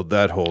 Killed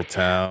that whole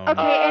town.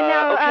 Okay, and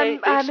now,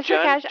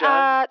 Mr. Cash,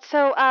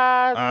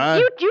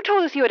 you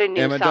told us you had a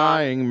new song. I'm a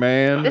dying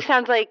man. This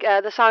sounds like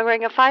the song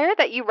Ring of Fire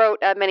that you wrote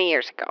many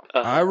years ago.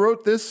 I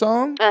wrote this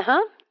song?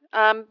 Uh-huh.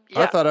 I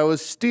thought I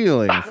was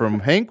stealing from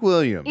Hank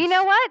Williams. You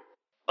know what?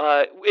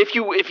 If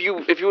you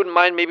wouldn't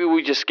mind, maybe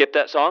we just skip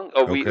that song.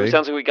 Okay. It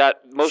sounds like we got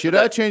most Should of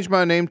that. I change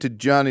my name to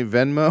Johnny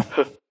Venmo?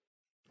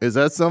 Is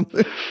that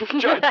something?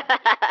 Johnny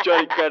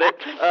Credit.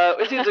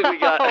 It seems like we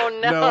got... Oh,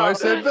 no. No, I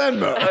said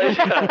Venmo.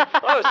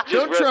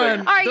 Don't try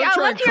and let's hear a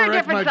correct my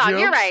different song.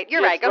 jokes. You're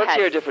right. Go let's ahead.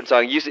 hear a different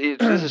song. This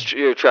is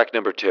your track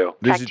number 2.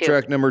 This is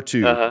track number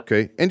 2.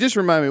 Okay. And just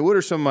remind me, what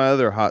are some of my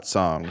other hot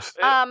songs?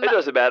 It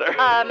doesn't matter.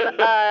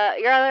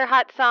 Your other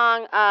hot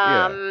song,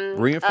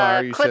 Ring of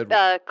Fire, you said.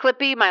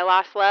 Clippy, My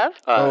Lost Love.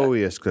 Oh,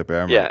 yes, Clippy.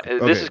 I remember. Yeah,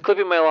 this is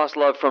Clippy, My Lost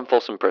Love from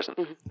Folsom Prison.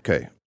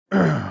 Okay.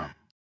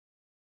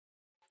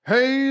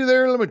 Hey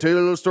there, let me tell you a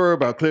little story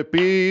about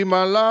Clippy,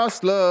 my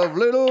lost love.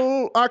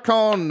 Little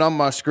icon on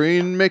my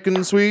screen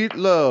making sweet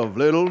love.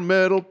 Little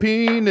metal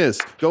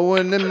penis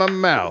going in my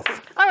mouth.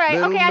 All right,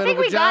 okay, I think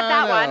we got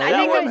that one. I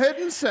think I'm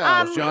heading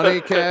south. Johnny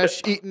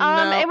Cash eating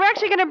out. And we're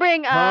actually going to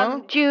bring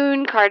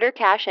June Carter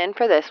Cash in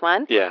for this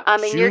one. Yeah.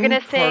 And you're going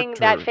to sing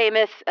that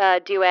famous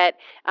duet.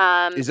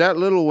 Is that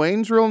Lil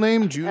Wayne's real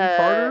name, June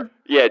Carter?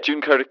 Yeah,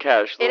 June Carter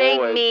Cash. It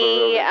ain't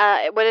me.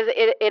 What is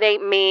it? It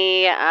ain't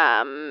me.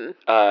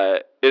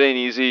 It ain't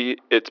easy.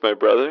 It's my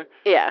brother.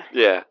 Yeah.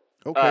 Yeah.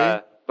 Okay.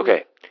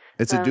 Okay.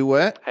 It's a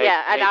duet?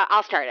 And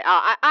I'll start it.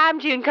 I'm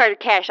June Carter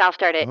Cash. I'll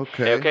start it.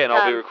 Okay. And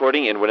I'll be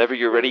recording, and whenever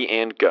you're ready,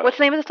 and go. What's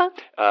the name of the song?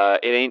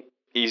 It ain't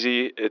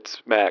easy.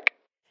 It's Mac.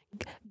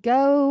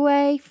 Go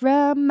away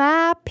from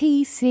my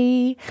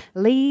PC.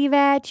 Leave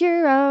at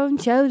your own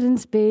chosen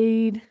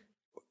speed.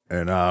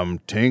 And I'm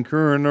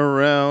tinkering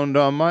around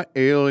on my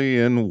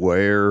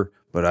Alienware,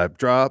 but I've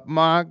dropped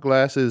my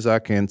glasses, I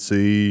can't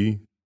see.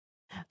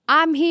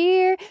 I'm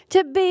here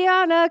to be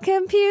on a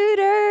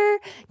computer,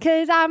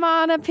 'cause I'm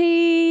on a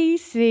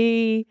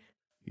PC.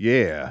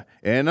 Yeah,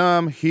 and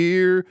I'm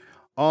here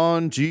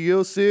on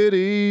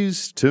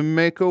GeoCities to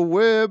make a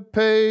web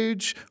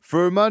page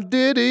for my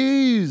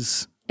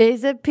ditties.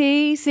 Is a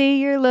PC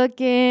you're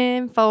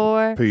looking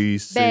for?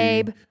 PC.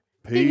 Babe.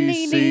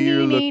 PC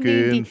you're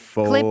looking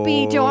for.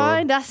 Clippy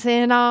joined us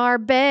in our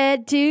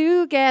bed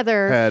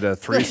together. Had a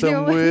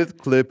threesome with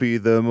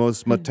Clippy, the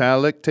most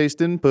metallic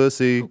tasting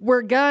pussy.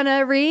 We're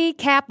gonna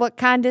recap what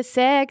kind of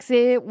sex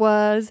it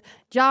was.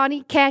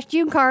 Johnny Cash,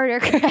 June Carter,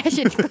 Crash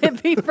and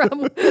Clippy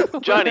from...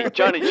 Johnny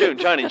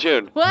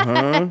June. What?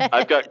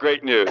 I've got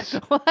great news.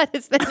 What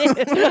is the news?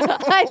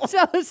 I'm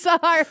so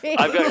sorry.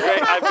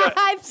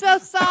 I'm so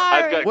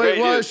sorry. Wait,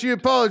 why is she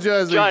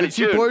apologizing? Did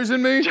she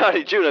poison me?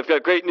 Johnny June, I've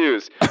got great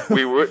news.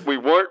 We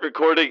weren't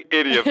recording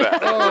any of that.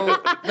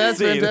 Oh, that's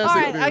fantastic. All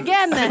right,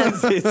 again then.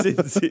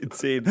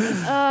 Scene.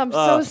 I'm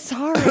so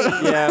sorry.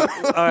 Yeah.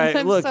 All right.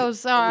 I'm look, so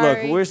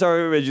sorry. Look, we're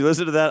sorry we made you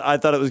listen to that. I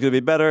thought it was going to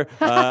be better.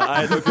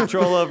 I had no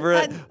control over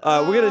it.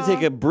 We're going to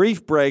take a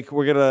brief break.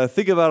 We're going to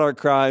think about our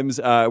crimes.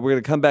 We're going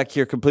to come back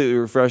here completely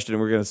refreshed, and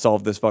we're going to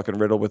solve this fucking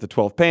riddle with the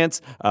 12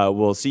 pants.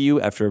 We'll see you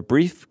after a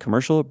brief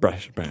commercial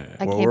break.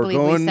 I can't believe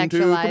we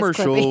sexualized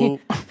Clippy.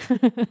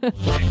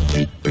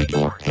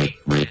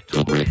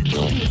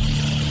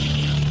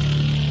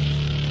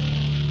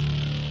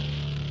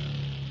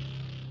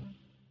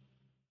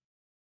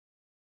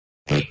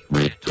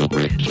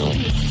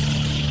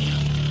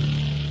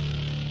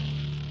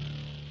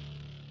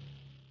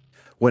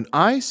 When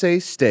I say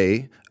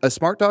stay, a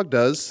smart dog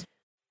does.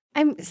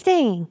 I'm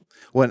staying.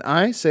 When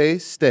I say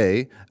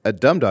stay, a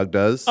dumb dog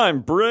does. I'm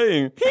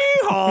braying.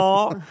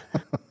 Hee-haw.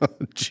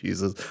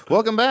 Jesus.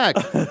 Welcome back.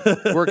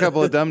 We're a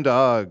couple of dumb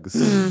dogs.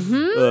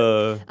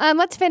 Mm-hmm.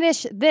 Let's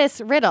finish this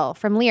riddle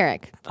from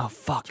Lyric. Oh,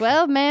 fuck.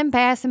 12 men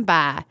passing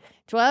by,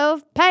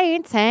 12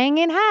 pants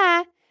hanging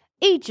high.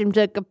 Each of them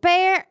took a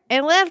pair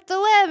and left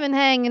 11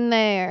 hanging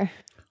there.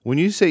 When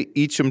you say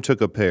each of them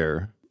took a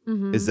pair,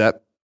 is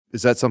that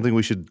something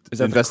we should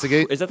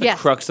investigate? Is that the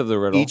crux of the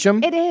riddle?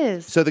 Eacham? It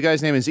is. So the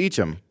guy's name is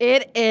Eacham.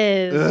 It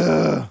is.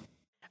 Ugh.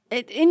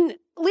 In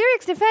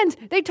Lyric's defense,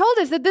 they told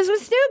us that this was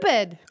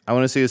stupid. I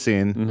want to see a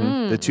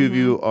scene. The two of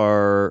you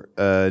are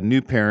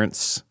new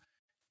parents.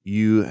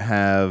 You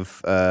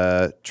have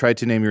tried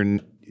to name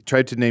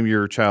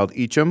your child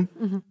Eacham.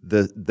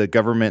 The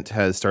government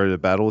has started a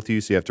battle with you,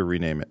 so you have to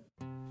rename it.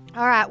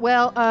 All right.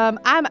 Well,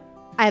 I'm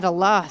at a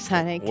loss,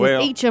 honey,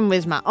 because Eacham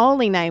was my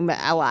only name that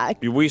I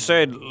like. We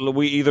said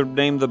we either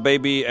named the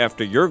baby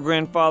after your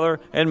grandfather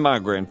and my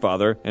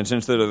grandfather, and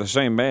since they're the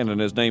same man and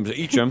his name's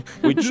Eacham,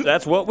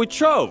 that's what we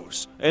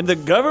chose. And the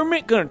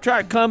government gonna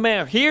try to come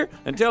out here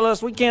and tell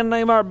us we can't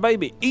name our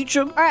baby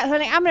Eacham? All right,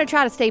 honey, I'm gonna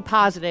try to stay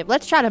positive.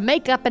 Let's try to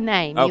make up a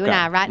name, you and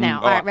I, right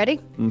now. All right, ready?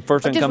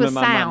 First thing comes to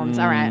my sounds.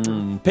 All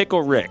right.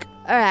 Pickle Rick.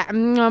 All right,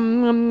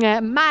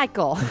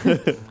 Michael.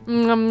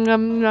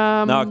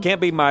 No, it can't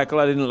be Michael.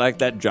 I didn't like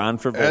that John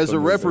Travolta. As a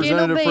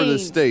representative for the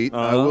state,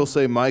 I will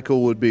say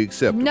Michael would be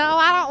acceptable. No,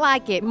 I don't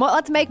like it.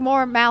 Let's make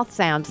more mouth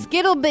sounds.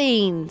 Skittle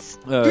beans.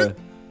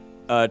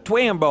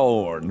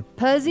 Twinborn.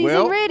 Puzzies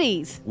and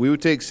Ritties. We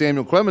would take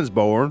Samuel Clemens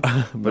born,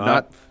 but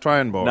not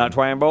Twinborn. Not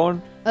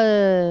Twinborn?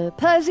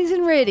 Puzzies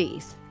and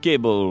Ritties.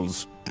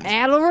 Gibbles.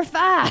 Adel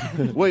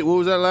Rafai. Wait, what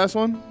was that last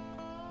one?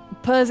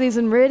 Puzzies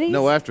and Ritties?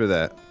 No, after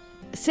that.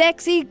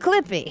 Sexy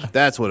Clippy.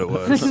 That's what it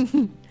was.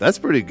 That's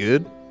pretty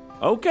good.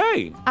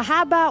 Okay.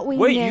 How about we...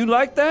 Wait, you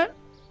like that?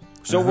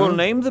 So we'll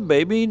name the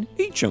baby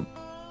Eacham.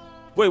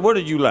 Wait, what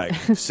did you like?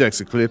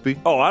 Sexy Clippy.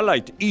 Oh, I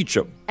liked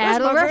Eacham.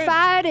 Adel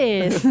Rafai it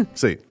is.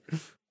 See.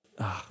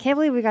 Can't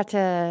believe we got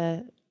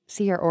to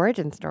see your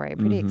origin story.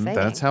 Pretty exciting.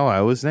 That's how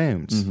I was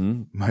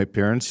named. My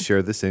parents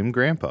share the same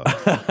grandpa.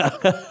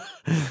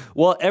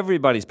 Well,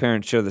 everybody's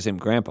parents share the same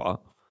grandpa.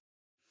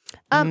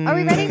 Are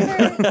we ready for...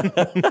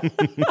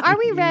 Are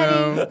we ready?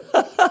 No.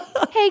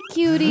 Hey,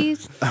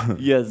 cuties.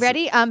 Yes.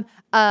 Ready?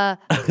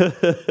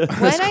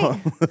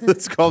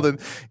 It's called an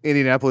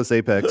Indianapolis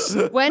Apex.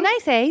 When I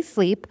say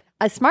sleep,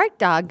 a smart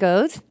dog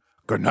goes...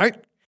 Good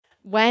night.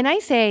 When I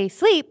say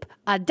sleep,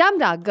 a dumb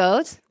dog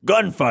goes...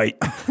 Gunfight.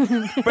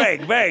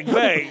 Bang, bang,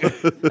 bang.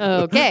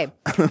 Okay.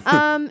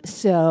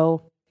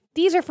 So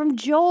these are from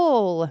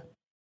Joel.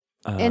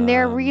 And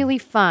they're really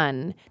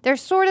fun. They're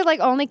sort of like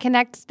Only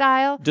Connect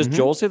style. Does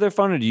Joel say they're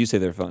fun, or do you say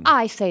they're fun?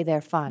 I say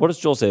they're fun. What does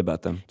Joel say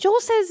about them?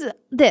 Joel says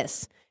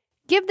this.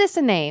 Give this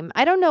a name.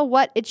 I don't know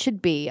what it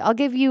should be. I'll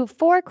give you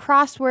 4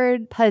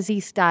 crossword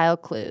puzzle style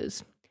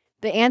clues.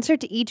 The answer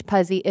to each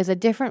puzzle is a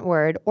different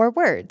word or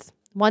words.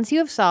 Once you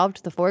have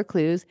solved the 4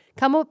 clues,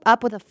 come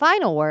up with a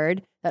final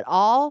word that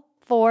all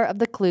 4 of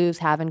the clues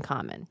have in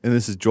common. And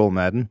this is Joel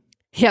Madden?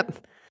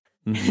 Yep.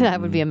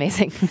 That would be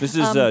amazing. This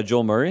is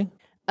Joel Murray?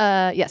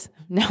 Yes.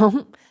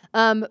 No.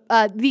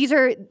 These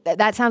are,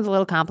 that sounds a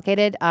little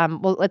complicated.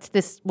 We'll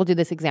do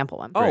this example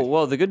one. Oh,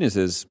 well, the good news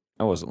is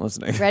I wasn't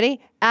listening.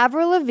 Ready?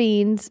 Avril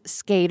Lavigne's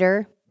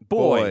Skater.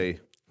 Boy.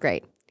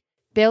 Great.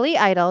 Billy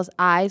Idol's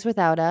Eyes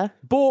Without a...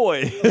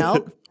 Boy.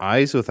 Nope.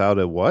 Eyes without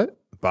a what?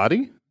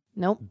 Body?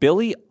 Nope.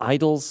 Billy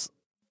Idol's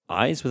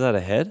Eyes Without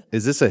a Head?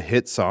 Is this a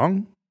hit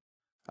song?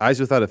 Eyes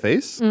Without a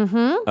Face?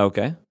 Mm-hmm.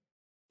 Okay.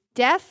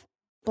 Deaf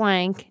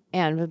blank,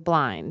 and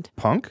blind.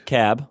 Punk?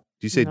 Cab. Do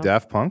you say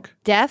Daft Punk?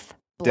 Deaf,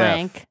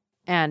 blank,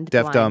 and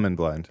Deaf, blind. dumb, and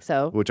blind.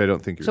 So, which I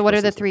don't think you're So what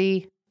are the say.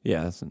 three?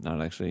 Yeah, that's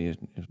not actually...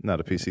 Not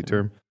a PC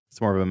term. It's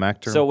more of a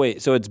Mac term. So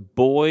wait, so it's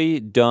boy,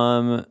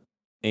 dumb,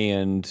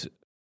 and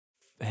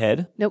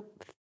head? Nope.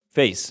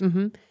 Face.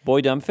 Mm-hmm.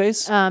 Boy, dumb,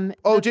 face?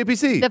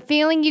 JPC. The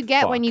feeling you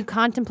get when you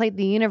contemplate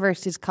the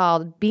universe is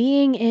called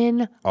being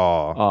in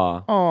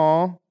Aw.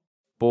 Aw.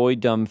 Boy,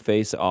 dumb,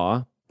 face,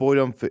 aw. Boy,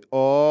 dumb, face.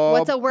 Aw.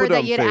 What's a word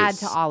that you'd add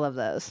face. to all of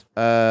those?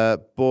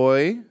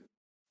 Boy,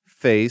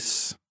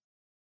 face.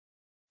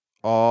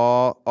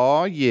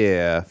 Aw,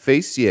 yeah.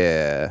 Face,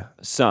 yeah.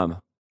 Some.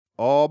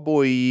 Aw,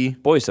 boy.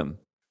 Boysome.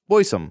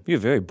 Boysome. You're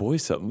very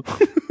boysome.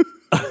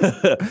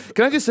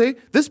 Can I just say,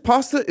 this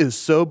pasta is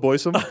so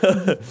boysome.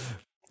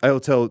 I'll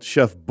tell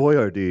Chef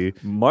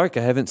Boyardee. Mark,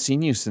 I haven't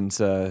seen you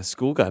since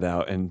school got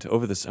out, and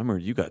over the summer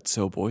you got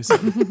so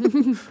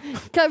boysome.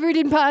 Covered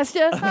in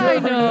pasta? I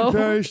know.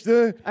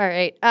 Pasta. All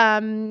right.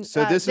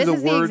 So this is a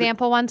the word.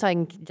 example one, so I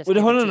can just. Wait,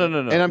 give hold it on, to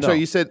no. you. And I'm sorry,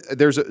 you said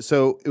there's a,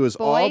 so it was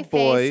Boy, all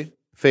boy,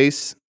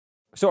 face.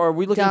 So are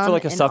we looking for Dumb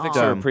like a and suffix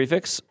aw. or a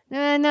prefix?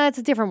 No, it's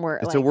a different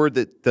word. It's a word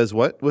that does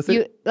what with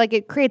it?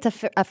 It creates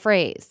a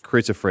phrase,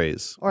 Creates a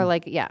phrase. or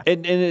like yeah.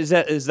 And is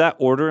that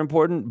order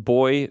important?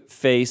 Boy,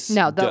 face.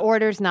 No, the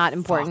order's not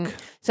important.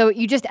 Fuck. So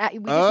we just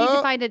need to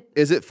find it.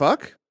 Is it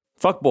fuck?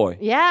 Fuck boy.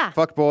 Yeah.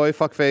 Fuck boy,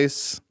 fuck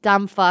face.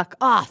 Dumb fuck.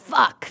 Oh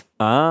fuck.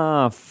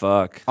 Ah,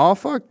 fuck. Oh,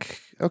 fuck.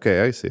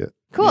 Okay, I see it.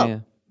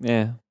 Cool.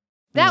 Yeah.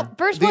 That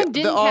first one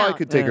didn't I count.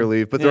 could take or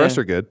leave, but the rest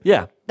are good.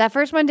 Yeah. That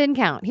first one didn't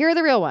count. Here are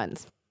the real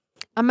ones.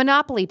 A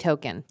Monopoly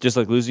token. Just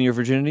like losing your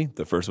virginity,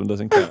 the first one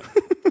doesn't count.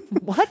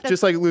 What?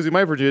 Just like losing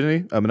my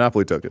virginity, a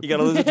Monopoly token. You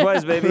gotta lose it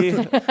twice, baby.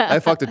 I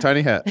fucked a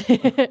tiny hat.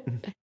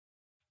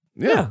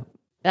 Yeah.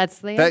 That's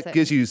the answer. That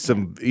gives you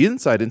some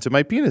insight into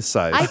my penis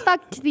size. I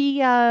fucked the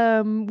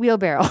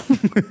wheelbarrow.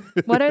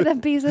 What are the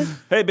pieces?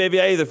 Hey,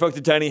 baby, I either fucked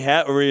a tiny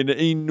hat or an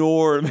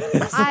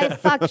enormous. I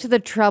fucked the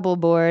trouble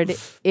board.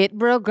 It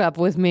broke up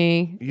with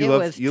me. You it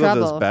love was you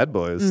trouble. love those bad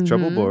boys.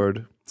 Trouble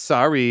board.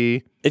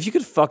 Sorry. If you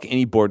could fuck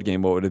any board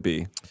game, what would it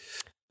be?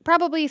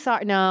 Probably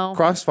sorry. No.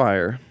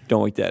 Crossfire.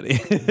 Don't Wake Daddy.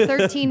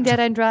 13 Dead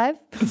End Drive.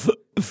 Pretty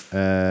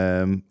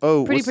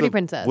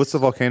Princess. What's the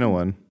volcano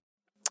one?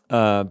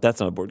 That's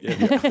not a board game.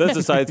 That's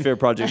a science fair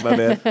project, my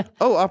man.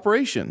 Oh,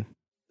 Operation.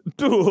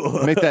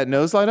 Make that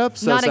nose light up.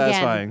 So Not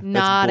satisfying. again.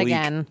 That's Not bleak.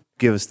 again.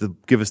 Give us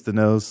the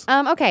nose.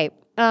 Okay.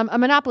 A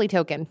Monopoly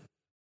token.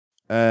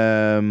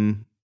 Hat.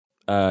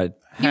 You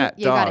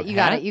dog. got it. You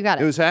got it. You got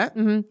It it. was hat.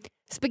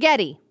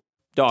 Spaghetti.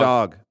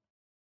 Dog.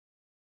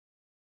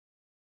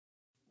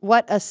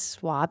 What a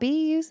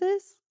swabby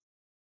uses?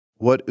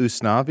 What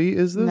Usnavi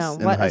is this? No,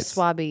 In what the a Heights.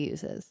 swabby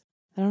uses.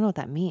 I don't know what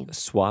that means.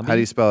 Swabby? How do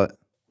you spell it?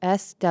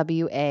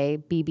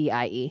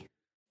 SWABBIE.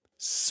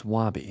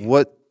 Swabby.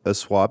 What a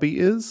swabby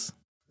is?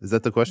 Is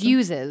that the question?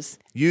 Uses.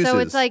 Uses. So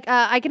it's like,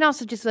 I can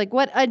also just like,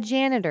 what a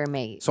janitor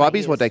mate. Swabby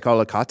is what they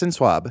call a cotton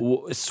swab.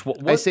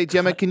 I say,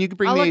 Gemma, can you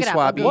bring I'll me a look it up.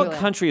 I'll swabby? Google What it.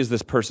 country is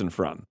this person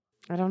from?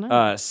 I don't know.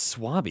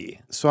 Swabby.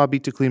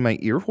 Swabby to clean my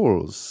ear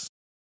holes.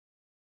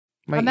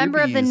 My A member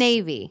of the earpiece.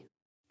 Navy.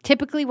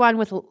 Typically one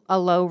with a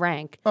low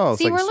rank. Oh, it's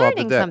See, like we're swab the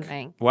learning deck.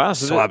 something. Wow.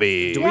 So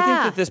Swabby. Do we think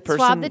Yeah, that this person...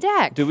 swab the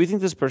deck. Do we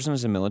think this person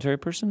is a military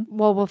person?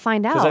 Well, we'll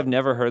find Because out. I've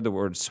never heard the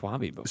word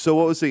swabby before. So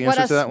what was the What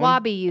answer a to that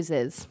one? swabby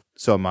uses.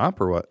 So a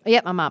mop or what?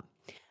 Yep, I'm up.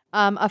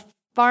 A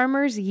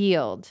farmer's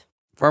yield.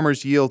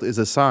 Farmer's yield is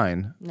a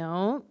sign.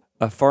 No.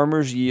 A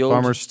farmer's yield.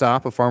 Farmer's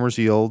stop, a farmer's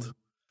yield.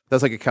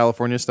 That's like a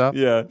California stop.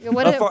 Yeah.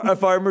 What A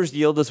farmer's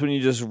yield is when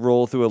you just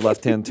roll through a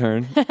left-hand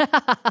turn.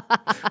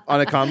 On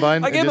a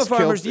combine. I and gave him a just kill-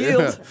 farmer's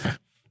yield.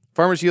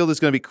 Farmer's yield is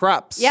going to be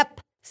crops.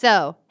 Yep.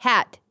 So,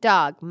 hat,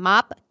 dog,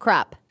 mop,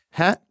 crop.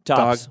 Hat,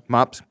 Tops. dog,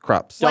 mops,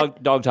 crops.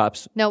 Dog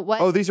tops. No,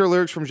 what? Oh, these are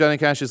lyrics from Johnny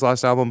Cash's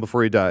last album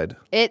before he died.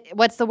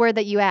 What's the word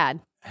that you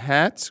add?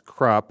 Hat,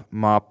 crop,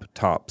 mop,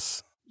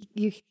 tops. I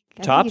think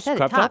Tops? you said it.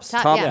 Crop tops?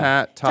 Top yeah.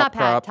 hat, top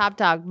crop. hat, top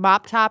dog,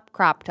 mop top,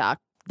 crop top.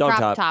 Dog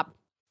crop top.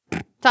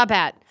 Top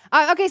hat.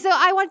 Okay, so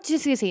I want to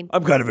see a scene.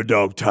 I'm kind of a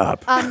dog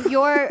top.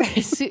 You're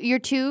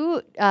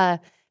two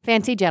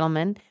fancy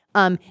gentlemen,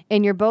 and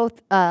you're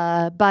both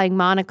buying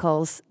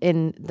monocles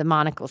in the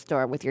monocle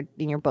store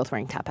and you're both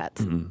wearing top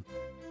hats. Mm-hmm.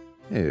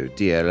 Oh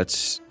dear,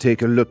 let's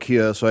take a look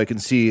here so I can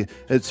see.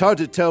 It's hard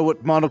to tell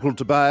what monocle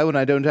to buy when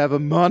I don't have a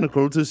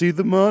monocle to see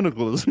the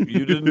monocles.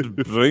 You didn't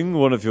bring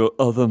one of your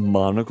other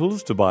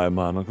monocles to buy a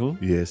monocle?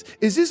 Yes.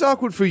 Is this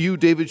awkward for you,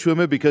 David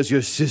Schwimmer, because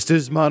your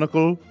sister's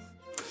monocle?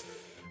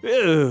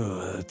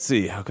 Let's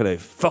see, how could I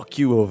fuck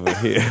you over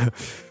here?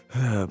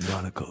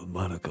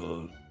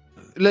 Monocle.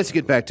 Let's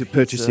get back to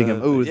purchasing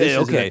them. Oh, this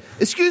yeah, is okay.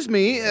 Excuse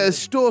me,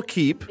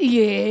 storekeep.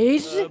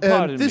 Yes,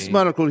 Pardon This me.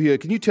 monocle here,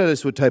 can you tell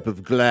us what type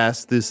of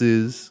glass this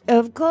is?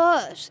 of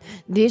course.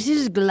 This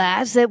is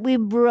glass that we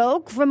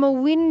broke from a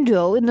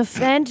window in the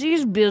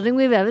fanciest building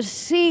we've ever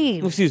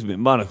seen. Excuse me,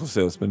 monocle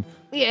salesman.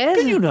 Yes.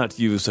 Can you not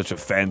use such a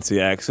fancy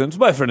accent?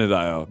 My friend and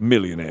I are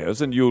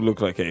millionaires, and you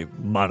look like a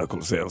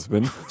monocle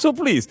salesman. So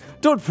please,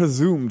 don't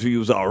presume to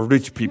use our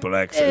rich people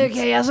accent.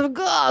 Okay, yes, of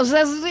course.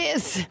 That's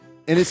this.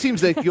 And it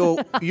seems like you're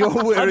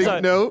wearing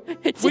no.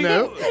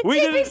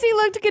 JPC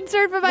looked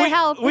concerned for my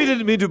health. We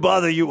didn't mean to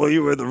bother you while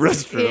you were in the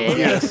restroom.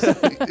 Yes,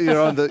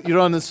 you're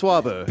on the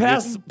swabber.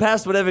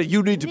 Pass whatever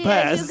you need to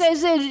pass. You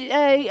guys said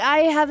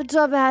I have a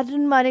top hat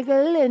and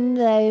monocle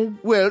and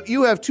Well,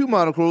 you have two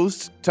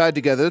monocles tied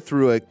together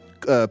through a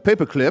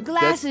paper clip.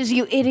 Glasses,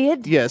 you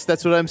idiot. Yes,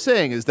 that's what I'm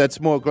saying, is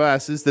that's more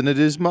glasses than it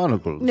is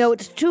monocles. No,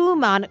 it's two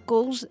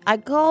monocles. I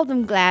call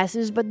them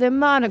glasses, but they're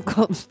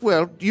monocles.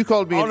 Well, you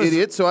called me an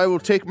idiot, so I will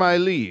take my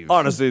leave.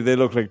 Honestly, they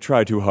look like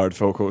try-too-hard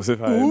focals,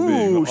 if I'm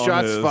being honest.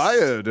 Shots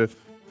fired.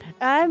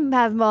 I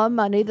have more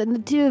money than the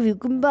two of you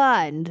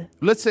combined.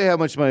 Let's say how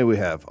much money we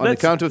have. On the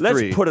count of three.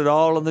 Let's put it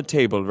all on the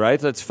table, right?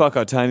 Let's fuck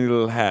our tiny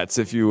little hats,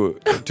 if you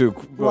to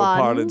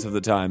parlance of the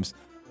times.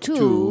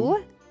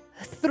 Two.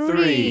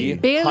 $3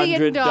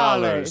 billion.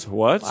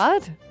 What?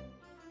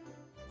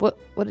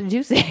 What did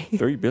you say?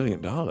 $3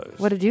 billion.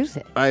 What did you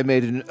say? I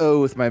made an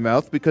O with my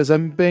mouth because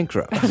I'm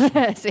bankrupt.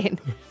 Cool.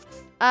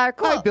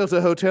 I built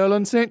a hotel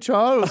on St.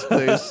 Charles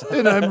Place,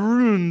 and I'm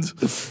ruined.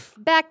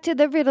 Back to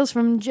the riddles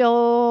from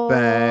Joel.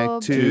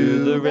 Back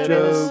to the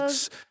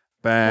jokes.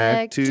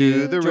 Back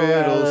to the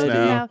riddles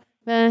now.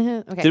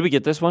 Okay. Did we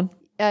get this one?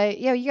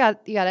 Yeah, you got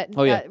it.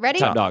 Oh, yeah. Ready?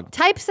 Top dog.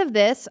 Types of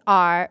this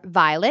are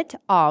violet,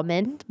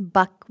 almond,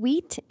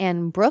 buckwheat,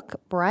 and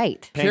Brook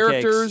Bright.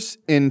 Characters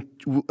in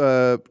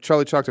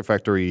Charlie Chocolate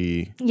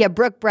Factory. Yeah,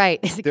 Brook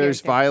Bright is a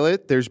There's character.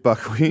 violet, there's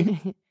buckwheat.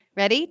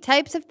 Ready?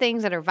 Types of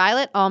things that are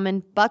violet,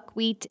 almond,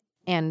 buckwheat,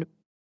 and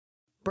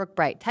Brook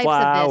Bright. Types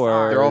Flowers. of this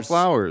are... They're all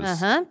flowers.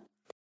 Uh-huh.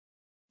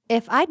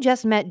 If I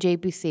just met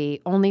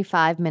JPC only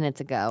 5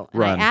 minutes ago and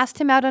Run. I asked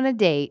him out on a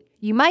date,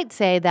 you might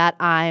say that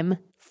I'm...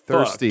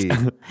 Thirsty.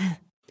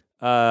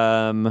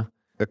 A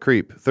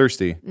creep.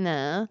 Thirsty.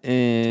 No.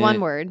 It's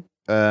one word.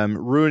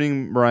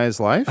 Ruining Mariah's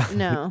life.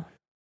 No.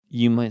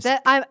 You might say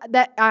I'm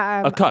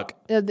a cuck.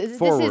 Forward.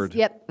 This is,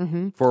 yep.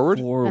 Mm-hmm. Forward?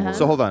 Forward.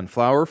 So hold on.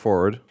 Flower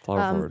forward.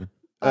 Flower forward.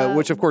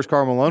 Which, of course,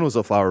 Karl Malone was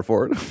a flower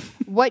forward.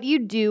 What you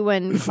do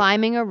when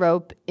climbing a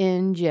rope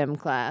in gym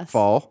class.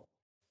 Fall.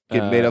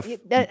 Get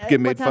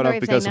made fun of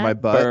because of my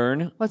butt.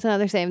 Burn. What's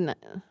another saying?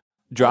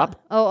 Drop.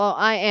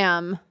 I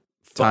am.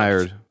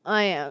 Tired.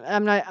 I am.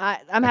 I'm not.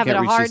 I'm having can't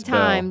a reach hard this bell.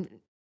 time.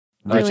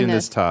 Reaching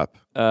this top.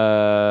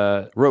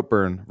 Rope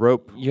burn.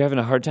 Rope. You're having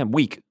a hard time.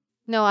 Weak.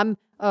 No, I'm.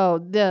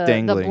 The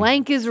Dangling.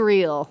 blank is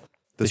real.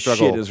 The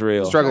struggle. Shit is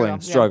real. Struggling. Yeah.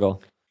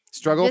 Struggle.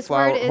 Struggle. This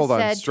flower. word is Hold on.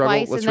 said Struggle.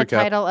 twice Let's in the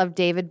recap. title of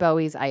David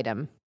Bowie's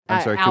item.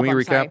 I'm sorry. Can album,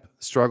 we recap? sorry.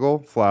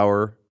 Struggle.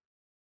 Flower.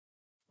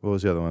 What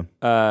was the other one?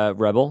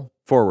 Rebel.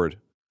 Forward.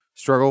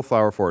 Struggle.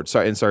 Flower. Forward.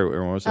 Sorry. And sorry.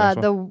 What was the next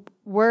one?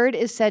 The word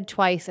is said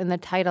twice in the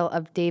title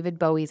of David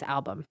Bowie's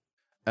album.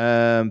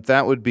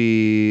 That would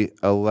be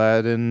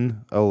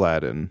Aladdin.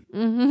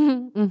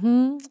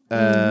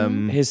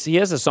 He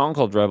has a song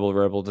called Rebel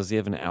Rebel. Does he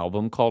have an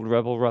album called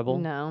Rebel Rebel?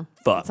 No,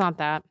 Fuck. it's not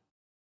that.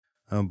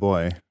 Oh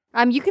boy.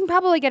 You can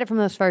probably get it from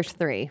those first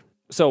three.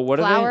 So what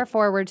are Flower, they?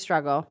 forward,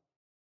 struggle.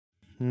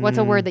 What's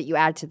a word that you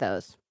add to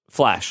those?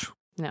 Flash.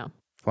 No.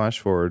 Flash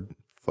forward.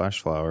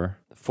 Flash flower.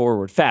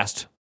 Forward.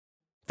 Fast.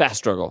 Fast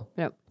struggle.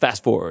 Nope.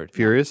 Fast forward.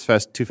 Furious.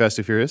 Too fast,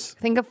 too furious.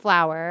 Think of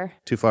flower.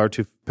 Two flower,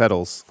 two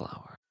petals.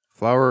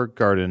 Flower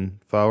garden.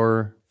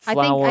 Flower. I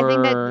think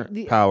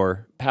that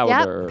Power.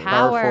 Powder. Yep,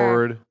 Power power.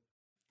 forward.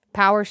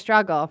 Power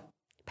struggle.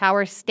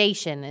 Power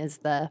station is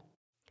the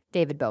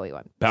David Bowie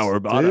one. Power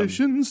bottom.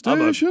 Station.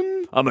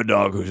 I'm a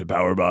dog who's a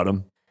power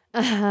bottom.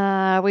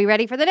 We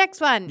ready for the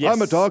next one? Yes.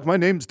 I'm a dog. My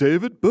name's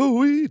David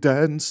Bowie.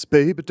 Dance,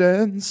 baby,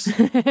 dance.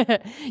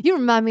 You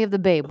remind me of the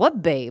babe.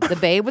 What babe? The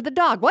babe with the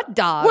dog. What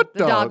dog? What the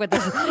dog? with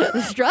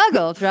the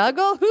struggle.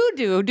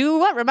 Who do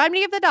what? Remind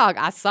me of the dog.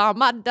 I saw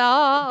my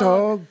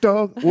dog.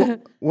 Dog.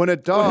 When a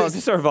dog, Is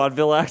this our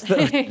vaudeville act?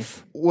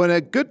 when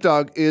a good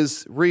dog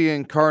is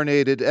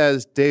reincarnated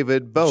as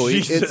David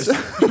Bowie, Jesus.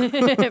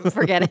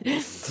 Forget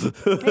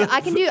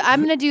it.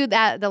 I'm gonna do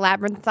the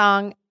Labyrinth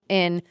song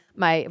in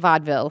my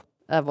vaudeville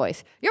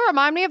voice. You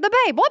remind me of the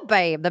babe. What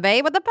babe? The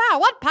babe with the power.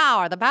 What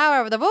power? The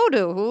power of the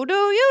voodoo. Who do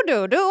you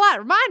do? Do what?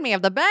 Remind me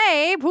of the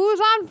babe. Who's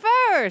on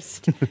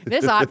first?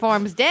 This art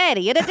form's dead.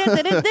 That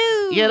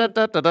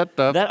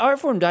art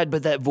form died,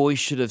 but that voice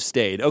should have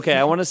stayed. Okay,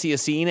 I want to see a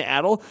scene.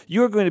 Adel,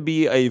 you are going to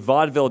be a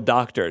vaudeville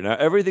doctor. Now,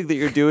 everything that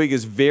you're doing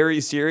is very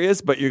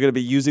serious, but you're going to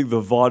be using the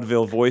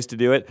vaudeville voice to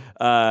do it.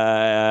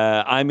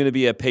 I'm going to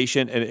be a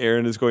patient, and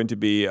Aaron is going to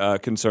be a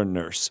concerned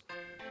nurse.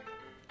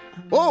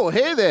 Oh,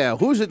 hey there.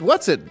 Who's it?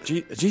 What's it?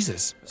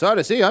 Jesus. Sorry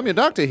to see. I'm your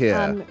doctor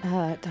here.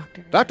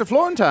 Doctor. Dr.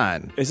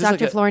 Florentine. Is this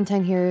Dr. like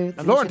Florentine here.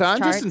 Florentine,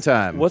 just in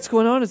time. what's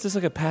going on? Is this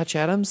like a Patch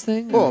Adams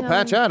thing? Oh,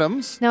 Patch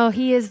Adams. No,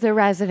 he is the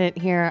resident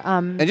here.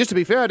 And just to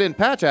be fair, I didn't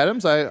patch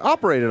Adams. I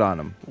operated on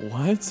him.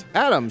 What?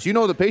 Adams, you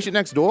know the patient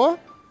next door?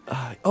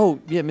 Oh,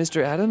 yeah,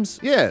 Mr. Adams?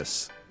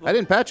 Yes. I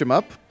didn't patch him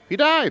up. He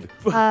died.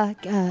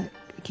 Can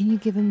you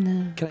give him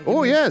the... Can I give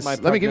Oh, you yes. my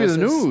Let me give you the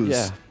prognosis? news.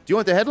 Yeah. Do you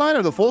want the headline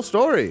or the full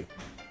story?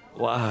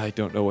 Well, I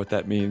don't know what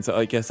that means.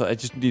 I guess I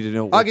just need to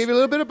know I'll give you a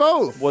little bit of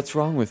both. what's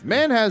wrong with me.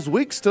 Man has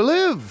weeks to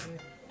live.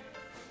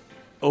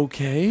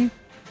 Okay.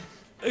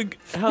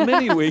 How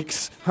many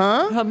weeks?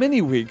 Huh? How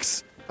many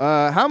weeks?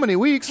 How many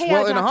weeks? Hey,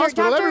 well, in a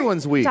hospital,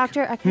 everyone's weak.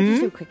 Doctor, can I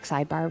just do a quick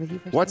sidebar with you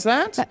for a What's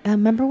second? that?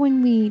 Remember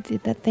when we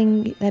did that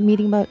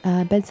meeting about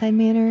bedside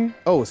manner?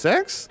 Oh,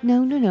 sex?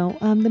 No.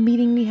 The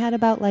meeting we had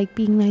about like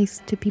being nice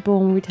to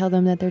people when we tell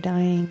them that they're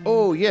dying.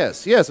 Oh,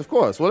 yes, of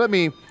course. Well, let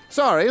me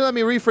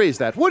rephrase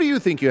that. What do you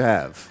think you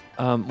have?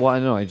 Well, I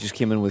don't know. I just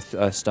came in with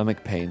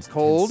stomach pains.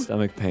 Cold?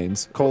 Stomach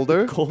pains.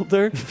 Colder?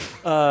 Colder?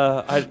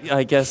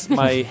 I guess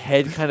my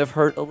head kind of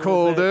hurt a little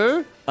Colder?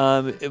 bit.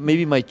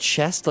 Maybe my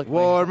chest. Like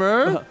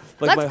warmer?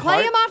 Like Let's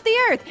play him off the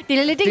earth.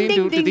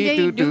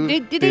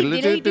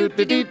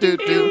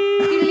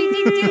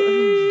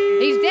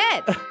 He's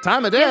dead.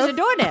 Time of death. There's a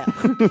doornail.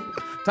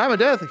 Time of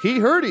death. He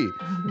hurty.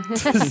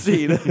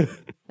 Scene.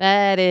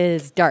 That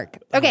is dark.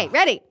 Okay,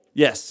 ready?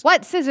 Yes.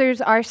 What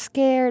scissors are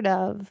scared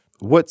of?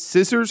 What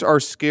scissors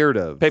are scared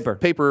of? Paper.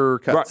 Paper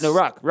cuts.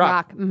 Rock.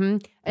 Mm-hmm.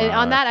 And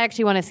on that, I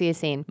actually want to see a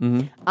scene.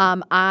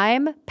 Mm-hmm.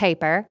 I'm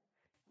paper.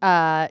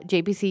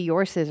 JPC,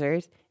 your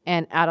scissors,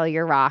 and Adel,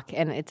 your rock,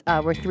 and it's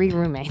we're 3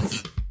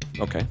 roommates.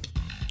 Okay.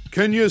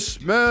 Can you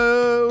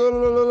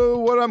smell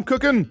what I'm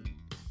cooking?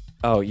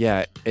 Oh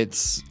yeah,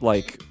 it's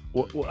like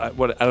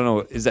what I don't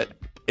know. Is that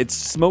it's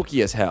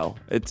smoky as hell?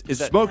 Is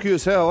that smoky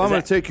as hell? I'm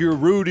gonna take your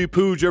Rudy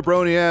Poo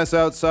jabroni ass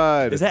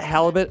outside. Is that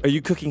halibut? Are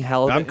you cooking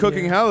halibut? I'm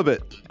cooking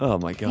halibut. Oh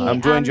my god. Hey,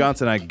 I'm Dwayne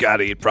Johnson. I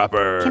gotta eat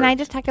proper. Can I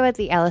just talk about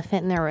the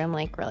elephant in the room,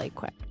 like really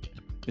quick?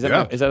 Is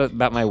that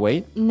about my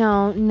weight?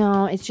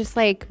 No. It's just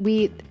like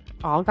we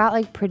all got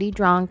like pretty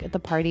drunk at the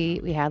party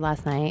we had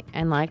last night,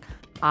 and like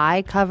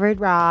I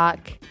covered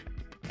Rock,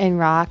 and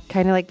Rock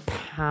kind of like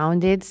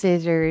pounded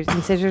Scissors,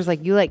 and Scissors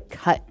like you like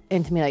cut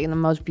into me like in the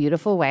most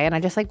beautiful way, and I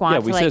just like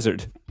wanted to like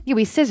scissored. Yeah,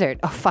 we scissored.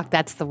 Oh fuck,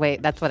 that's the way.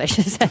 That's what I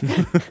should have said.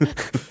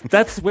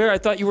 That's where I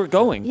thought you were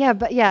going. Yeah,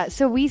 but yeah.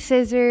 So we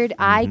scissored.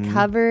 I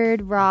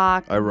covered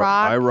Rock. I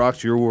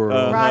rocked your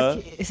world.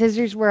 Rock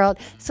Scissors world.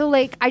 So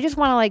like, I just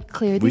want to like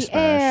clear the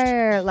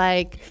air,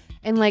 like,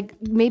 and like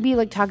maybe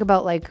like talk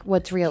about like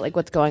what's real, like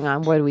what's going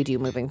on. What do we do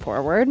moving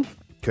forward?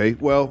 Okay.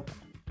 Well,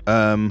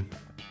 can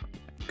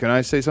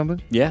I say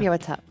something? Yeah. Yeah.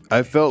 What's up?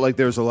 I felt like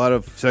there was a lot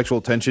of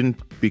sexual tension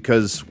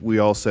because we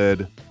all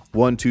said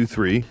 1, 2,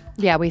 3.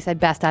 Yeah, we said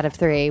best out of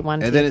 3.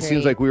 1, 2, and then it 3.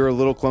 seems like we were a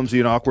little clumsy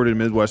and awkward in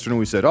Midwestern, and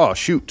we said, "Oh,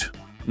 shoot."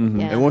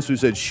 Mm-hmm. Yeah. And once we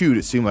said shoot,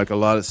 it seemed like a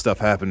lot of stuff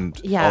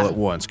happened all at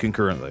once,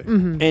 concurrently.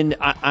 Mm-hmm. And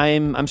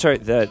I'm sorry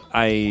that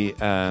I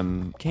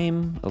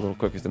came a little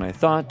quicker than I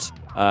thought,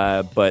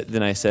 but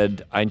then I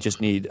said I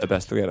just need a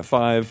best 3 out of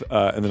 5,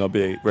 and then I'll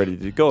be ready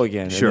to go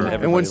again. Sure.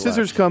 And when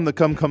scissors come, the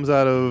cum comes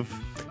out of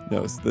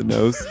the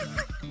nose.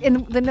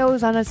 And the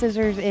nose on a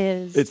scissors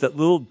is... It's that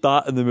little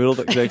dot in the middle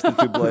that connects the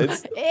 2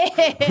 blades.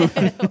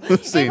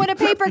 And when a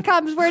paper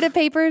comes, where do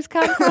papers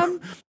come from?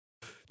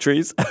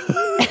 Trees. When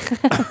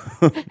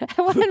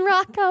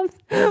Rock comes,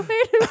 where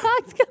do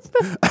rocks come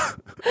from?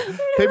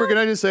 Paper, can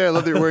I just say I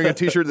love that you're wearing a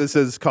t-shirt that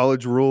says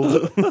college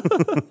rules?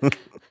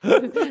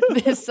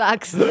 This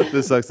sucks.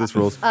 This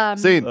rules.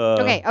 Scene.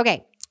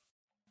 Okay.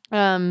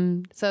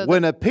 So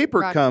when a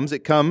paper comes,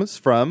 it comes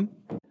from...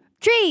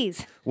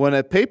 trees. When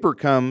a paper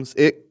comes,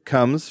 it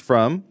comes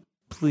from...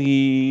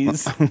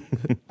 Please.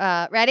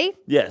 Ready?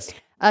 Yes.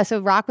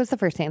 So Rock was the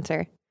first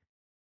answer.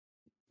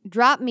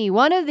 Drop me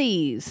one of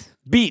these.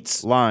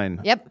 Beats.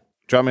 Line. Yep.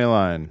 Drop me a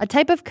line. A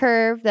type of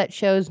curve that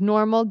shows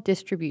normal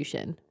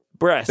distribution.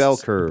 Breasts. Bell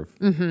curve.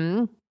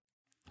 Mm-hmm.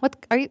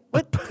 What are you?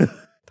 What?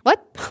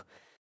 What?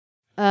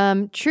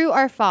 True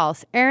or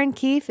false? Aaron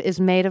Keefe is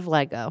made of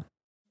Lego.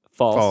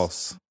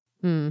 False.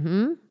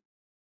 Mm-hmm.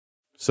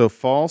 So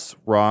false,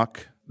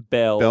 rock,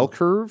 bell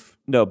curve?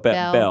 No,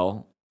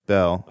 bell.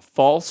 Bell.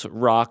 False,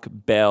 rock,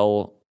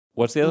 bell.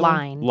 What's the other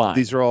Line. Line.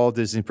 These are all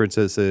Disney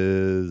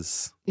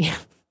princesses. Yeah.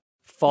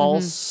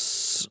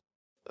 False.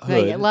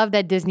 I love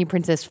that Disney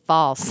princess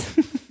false.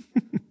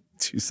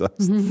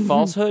 Jesus.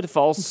 Falsehood,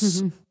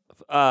 false.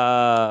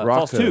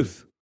 False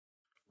tooth.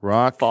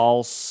 Rock.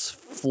 False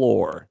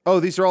floor. Oh,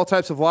 these are all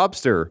types of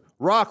lobster.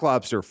 Rock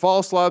lobster,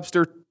 false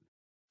lobster,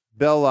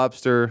 bell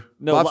lobster,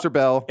 lobster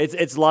bell.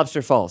 It's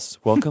Lobster Falls.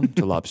 Welcome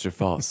to Lobster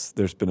Falls.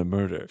 There's been a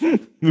murder.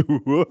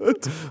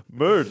 What?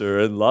 Murder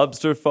in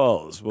Lobster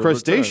Falls.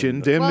 Crustacean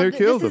damn near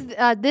killed him.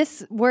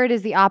 This word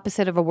is the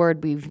opposite of a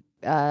word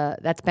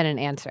that's been an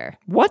answer.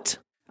 What?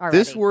 Already.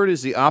 This word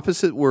is the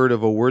opposite word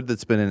of a word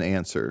that's been an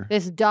answer.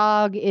 This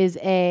dog is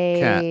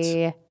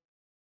a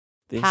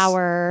cat.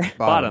 Power.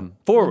 Bottom.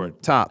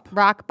 Forward. Top.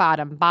 Rock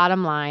bottom.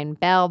 Bottom line.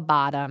 Bell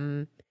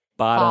bottom.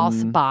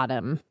 False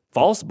bottom.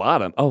 False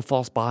bottom. Oh,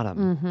 false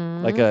bottom.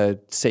 Mm-hmm. Like a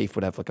safe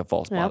would have like a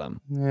false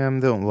bottom. Yeah, I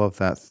don't love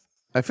that.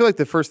 I feel like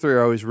the first 3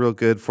 are always real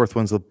good. Fourth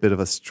one's a bit of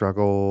a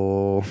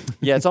struggle.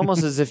 Yeah, it's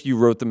almost as if you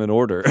wrote them in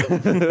order.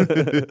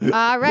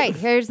 All right,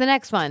 here's the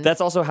next one.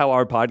 That's also how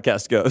our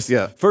podcast goes.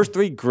 Yeah. First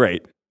 3,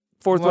 great.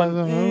 Fourth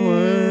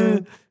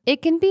one.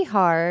 It can be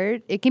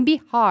hard. It can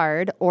be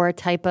hard or a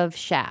type of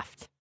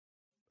shaft.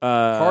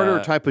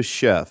 Harder type of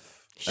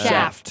chef.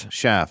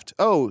 Shaft.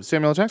 Oh,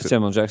 Samuel Jackson.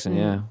 Samuel Jackson,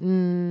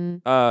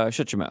 yeah.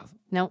 Shut your mouth.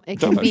 No,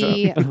 it can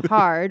be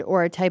hard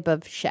or a type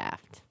of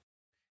shaft.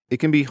 It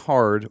can be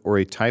hard or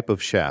a type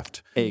of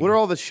shaft. Egg. What are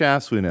all the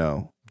shafts we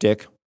know?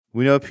 Dick.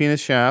 We know penis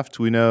shaft.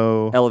 We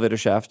know Elevator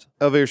shaft.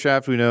 elevator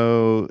shaft. We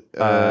know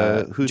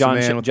who's John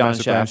the man Sh- with John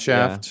master plan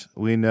Shaft, shaft.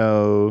 We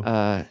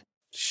know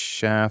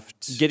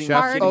shaft. Getting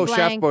shaft. hard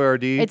Shaft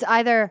Boyardee.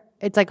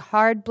 It's like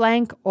hard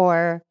blank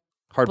or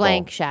hard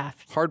blank ball.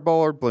 shaft. Hard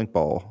ball or blank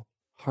ball.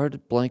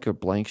 Hard blank or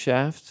blank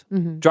shaft?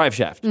 Mm-hmm. Drive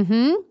shaft.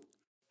 Mm-hmm.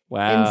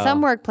 Wow. In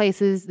some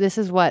workplaces, this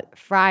is what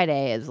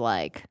Friday is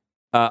like.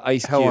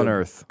 Ice Hell Cube. on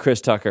earth.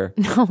 Chris Tucker.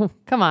 No,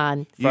 come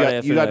on.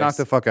 You got knocked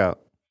the fuck out.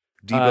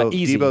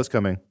 Easy. Debo's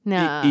coming.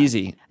 No.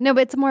 Easy. No,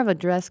 but it's more of a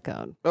dress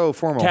code. Oh,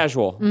 formal.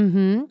 Casual.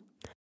 Mm-hmm.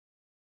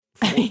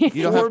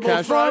 You don't have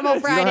casual. Formal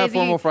You don't have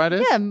formal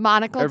Fridays. Yeah,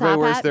 monocle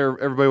Everybody top hat.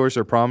 Everybody wears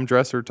their prom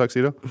dress or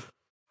tuxedo.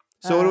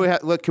 So what do we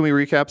have? Look, can we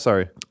recap?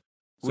 Sorry.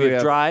 So we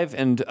have drive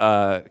and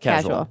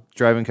casual.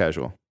 Driving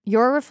casual.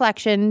 Your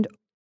reflection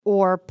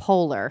or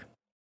polar.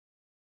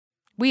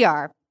 We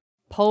are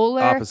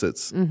polar.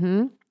 Opposites.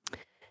 Mm-hmm.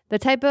 The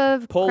type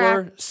of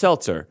Polar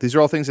seltzer. These are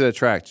all things that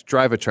attract.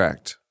 Drive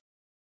attract.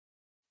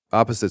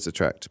 Opposites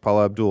attract.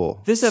 Paula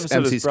Abdul. This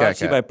episode MC is brought to you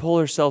Scat by Cat.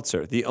 Polar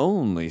Seltzer, the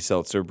only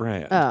seltzer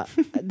brand.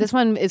 This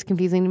one is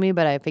confusing to me,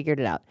 but I figured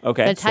it out.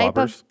 Okay. The type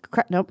Sloppers?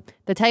 of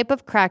the type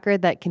of cracker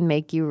that can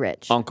make you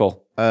rich.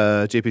 Uncle.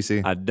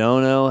 JPC. I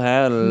don't know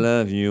how to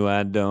love you.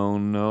 I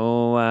don't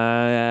know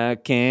why I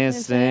can't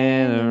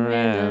stand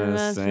around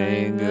and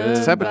say goodbye.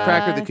 The type of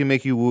cracker that can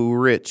make you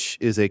rich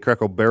is a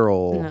Crackle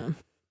Barrel. No.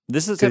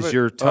 This is 'Cause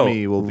your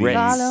tummy will be- Ritz.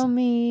 Follow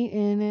me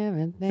in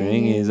everything.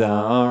 Thing is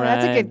all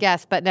That's a right. good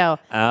guess, but no.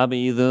 I'll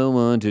be the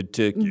one to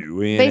take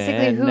you in. Basically,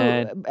 at who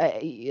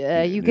night.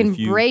 you can If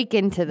you break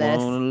into this.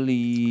 Wanna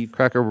leave?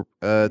 Cracker.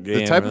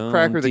 The type of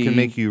cracker that can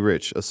make you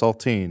rich. A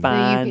saltine.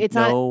 Find it's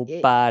not-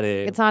 nobody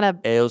It's not a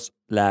else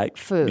like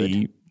food.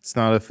 me. It's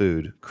not a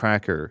food.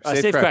 Cracker.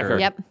 Safe cracker.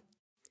 Yep.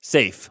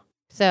 Safe.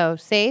 So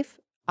safe,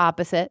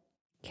 opposite,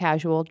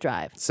 casual,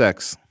 drive.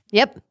 Sex.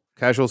 Yep.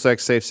 Casual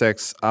sex, safe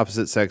sex,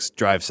 opposite sex,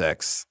 drive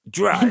sex.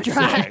 Drive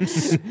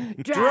sex.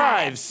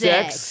 Drive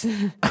sex.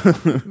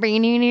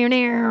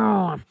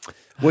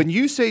 When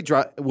you say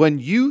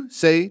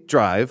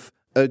drive,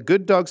 a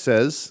good dog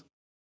says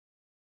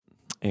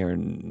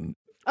Aaron.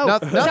 Oh,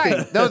 nothing. sorry.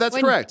 No, that's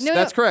correct. No,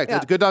 That's correct.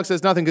 yeah. A good dog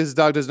says nothing because his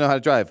dog doesn't know how to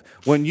drive.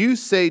 When you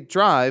say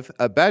drive,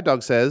 a bad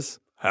dog says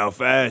How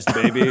fast,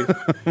 baby?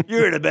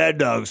 You're in a bad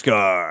dog's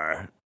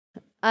car.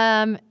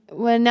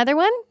 Another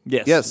one.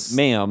 Yes.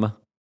 ma'am.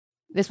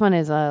 This one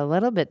is a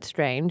little bit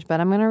strange,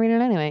 but I'm going to read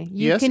it anyway.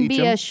 You Yes, can each be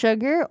of 'em. a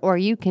sugar or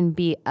you can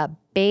be a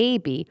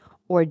baby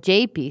or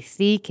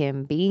JPC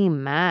can be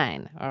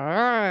mine.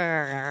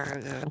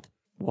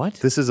 What?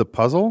 this is a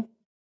puzzle.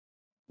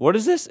 What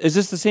is this? Is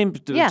this the same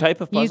type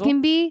of puzzle?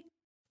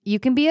 You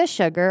can be a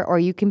sugar or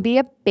you can be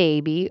a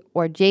baby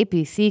or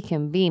JPC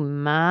can be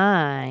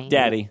mine.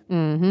 Daddy.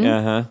 Mm-hmm.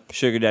 Uh-huh.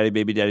 Sugar daddy,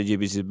 baby daddy,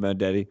 JBC, my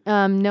daddy.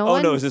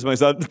 No Is this my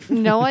son?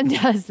 no one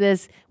does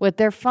this with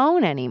their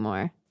phone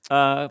anymore.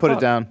 Put it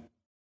down.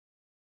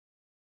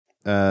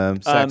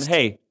 Sext.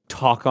 Hey,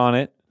 talk on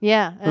it.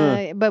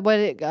 Yeah, but what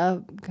it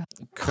Call.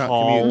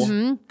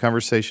 Commute.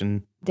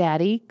 Conversation.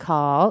 Daddy,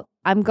 call.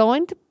 I'm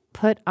going to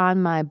put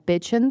on my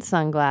bitchin'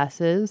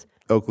 sunglasses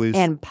Oakley's.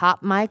 and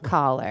pop my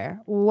collar.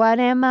 What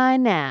am I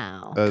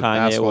now? Kanye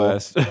asshole,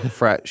 West.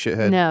 frat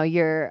shithead. No,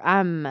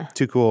 I'm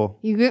Too cool.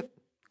 you get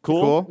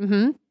Cool.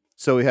 mm-hmm.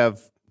 So we have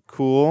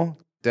cool,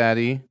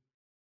 daddy.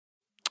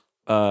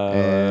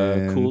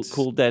 And-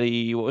 Cool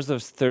daddy. What was the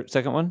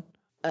second one?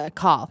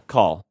 Call.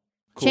 Call.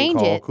 Change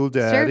call, it. cool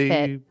daddy, surf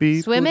it.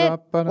 beep, Swim cool it da,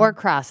 ba, da. or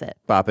cross it.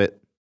 Bop it.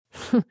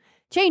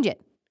 Change it.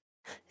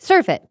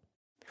 Surf it.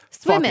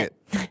 Swim Fuck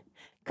it.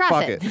 Cross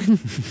Fuck it.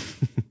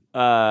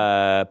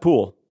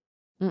 Pool.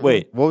 Mm-mm.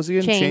 Wait. What was he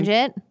again? Change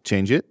it.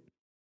 Change it.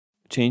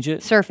 Change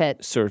it. Surf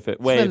it. Surf it.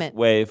 Swim Wave. it.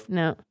 Wave.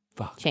 No.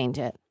 Fuck. Change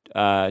it.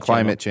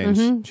 Climate change.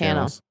 Mhm, channel.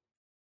 Channels.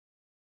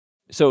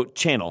 So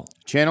channel.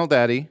 Channel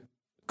daddy.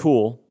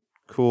 Cool.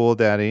 Cool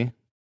daddy.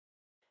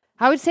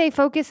 I would say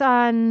focus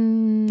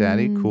on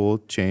Daddy. Cool.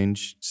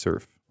 Change.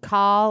 Surf.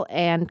 call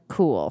and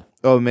cool.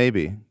 Oh,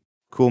 maybe.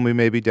 Cool me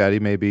maybe. Daddy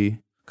maybe.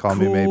 Call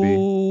me maybe.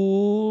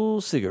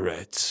 Cool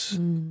cigarettes.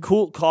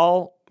 Cool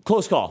call.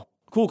 Close call.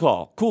 Cool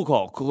call. Cool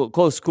call.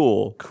 Close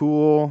cool.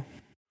 Cool.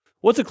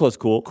 What's a close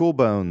cool? Cool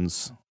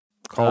bones.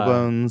 Call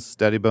bones.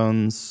 Daddy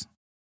bones.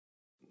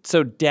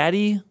 So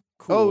daddy.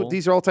 Cool. Oh,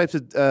 these are all types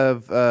of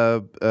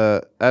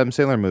Adam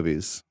Sandler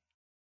movies.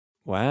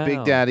 Wow.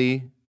 Big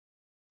Daddy.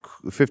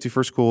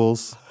 51st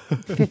Cools.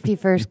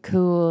 51st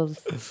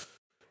cools.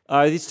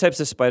 Are these types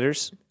of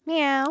spiders?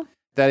 Meow.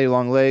 Daddy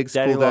long legs.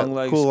 Daddy cool long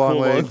legs. Cool long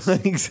legs.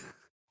 legs.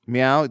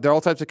 Meow. They're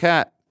all types of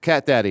cat.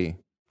 Cat daddy.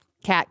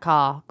 Cat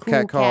call. Cool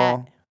Cat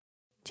call.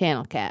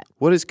 Channel cat.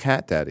 What is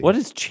cat daddy? What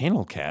is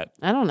channel cat?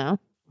 I don't know.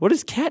 What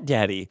is cat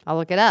daddy? I'll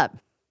look it up.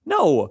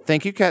 No.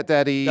 Thank you, cat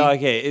daddy.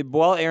 Okay.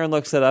 While Aaron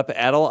looks that up,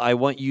 Adel, I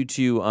want you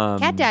to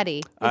Cat Daddy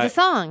is a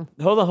song.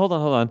 Hold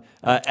on.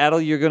 Adel,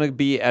 you're going to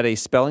be at a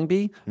spelling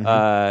bee,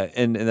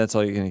 and that's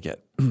all you're going to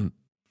get. Can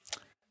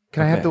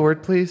I have the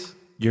word, please?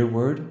 Your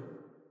word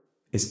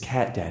is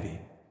cat daddy.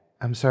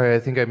 I'm sorry, I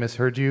think I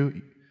misheard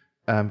you.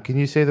 Can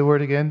you say the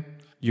word again?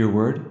 Your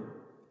word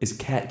is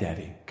cat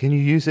daddy. Can you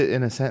use it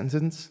in a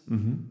sentence?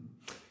 Mm-hmm.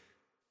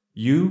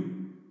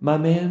 You, my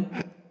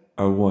man,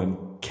 are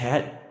one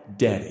cat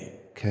daddy.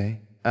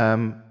 Okay.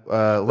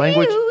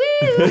 Language.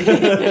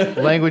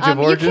 Language of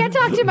origin. You can't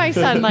talk to my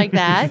son like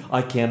that.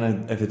 I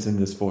can if it's in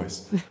this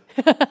voice.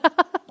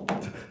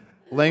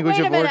 Language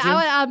of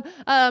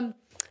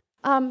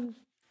origin.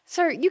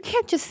 Sir, you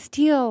can't just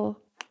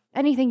steal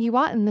anything you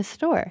want in this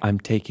store. I'm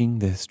taking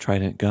this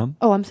Trident gum.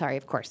 Oh, I'm sorry.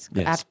 Of course.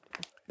 Yes.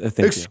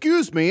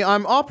 Excuse me,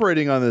 I'm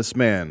operating on this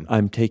man.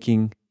 I'm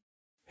taking.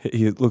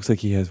 It looks like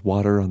he has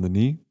water on the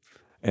knee,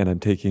 and I'm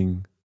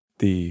taking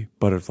the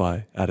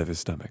butterfly out of his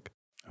stomach.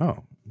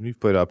 Oh, you've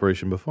played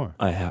Operation before.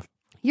 I have.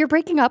 You're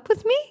breaking up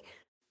with me?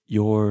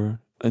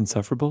 You're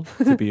insufferable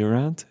to be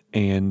around,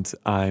 and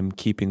I'm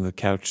keeping the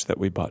couch that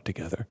we bought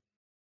together.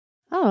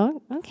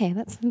 Oh, okay.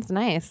 That sounds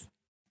nice.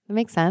 That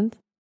makes sense.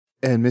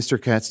 And Mr.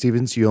 Cat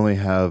Stevens, you only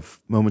have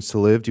moments to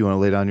live. Do you want to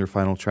lay down your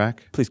final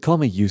track? Please call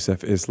me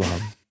Yusuf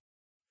Islam.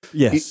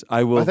 Yes,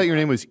 I will. I thought your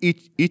name was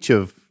each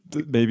of.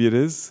 Maybe it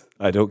is.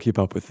 I don't keep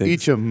up with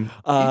things. Islam.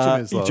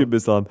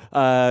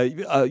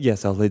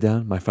 Yes, I'll lay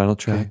down my final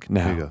track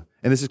now. There you go.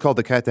 And this is called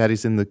The Cat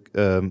Daddies in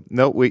the...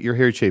 no, wait, you're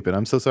Harry Chapin.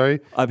 I'm so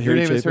sorry. Your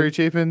name is Harry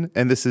Chapin,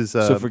 and this is...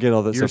 so forget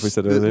all that stuff we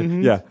said earlier.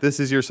 Yeah.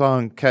 This is your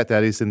song, Cat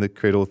Daddies in the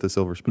Cradle with the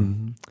Silver Spoon.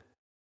 Mm-hmm.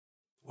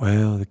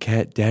 Well, the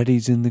cat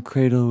daddy's in the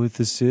cradle with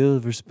the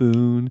silver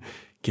spoon.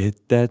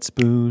 Get that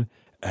spoon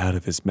out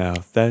of his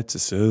mouth. That's a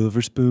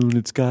silver spoon.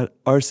 It's got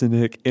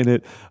arsenic in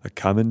it, a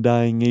common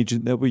dyeing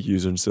agent that we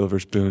use on silver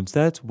spoons.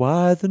 That's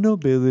why the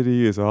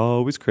nobility is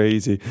always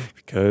crazy,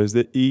 because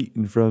they're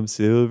eating from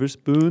silver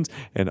spoons,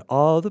 and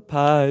all the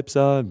pipes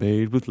are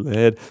made with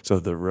lead. So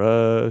the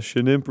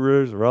Russian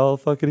emperors are all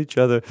fucking each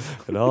other,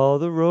 and all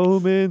the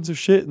Romans are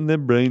shitting their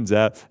brains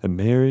out and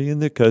marrying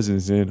their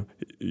cousins in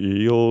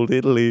old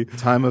Italy.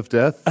 Time of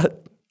death?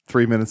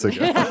 3 minutes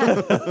ago.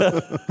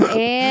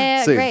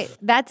 And great.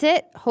 That's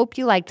it. Hope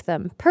you liked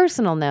them.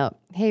 Personal note.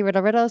 Hey,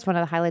 Riddle Riddle is one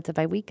of the highlights of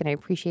my week, and I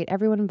appreciate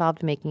everyone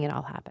involved in making it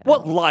all happen.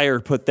 What liar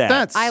put that?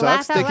 That sucks. I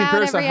laugh out they compare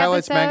loud us to every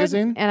Highlights episode,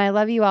 Magazine? and I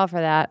love you all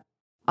for that.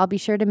 I'll be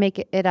sure to make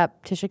it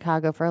up to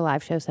Chicago for a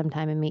live show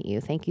sometime and meet you.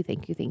 Thank you,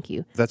 thank you, thank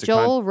you. That's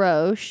Joel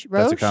Roche.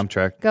 That's a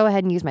contract. Go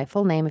ahead and use my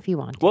full name if you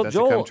want to. Well, That's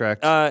Joel, a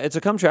contract. It's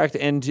a contract,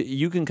 and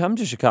you can come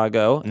to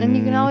Chicago. And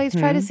you can always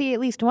try to see at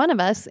least one of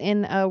us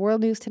in a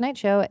World News Tonight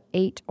show at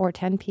 8 or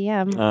 10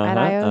 p.m. at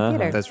IO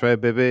Theater. That's right,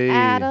 baby.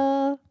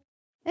 Adel,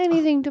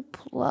 anything to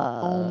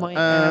plug? Oh, my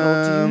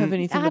Adel, do you have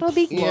anything Adel, to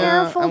be plug?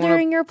 careful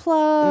during your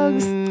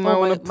plugs. I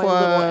want to plug.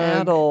 My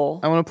little Adel.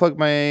 I want to plug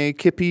my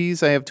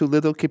kippies. I have 2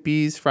 little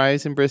kippies,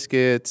 fries and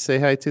briskets. Say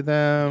hi to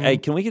them. Hey,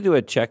 can we do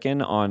a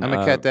check-in on I'm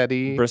a cat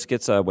daddy.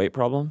 Brisket's weight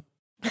problem?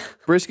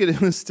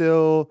 Brisket is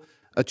still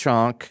a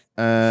chonk,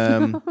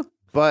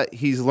 but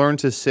he's learned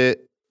to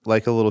sit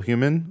like a little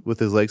human with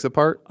his legs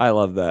apart. I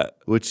love that.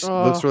 Which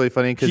looks really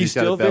funny because he's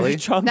got a belly. Very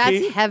chunky.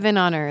 That's heaven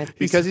on earth.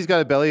 Because he's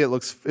got a belly,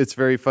 it's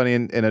very funny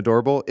and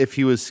adorable. If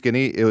he was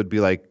skinny, it would be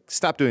like,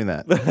 stop doing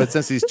that. But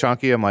since he's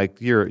chunky, I'm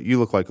like, you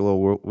look like a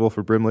little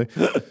Wilford Brimley.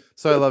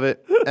 So I love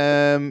it.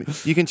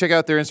 You can check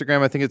out their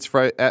Instagram. I think it's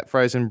at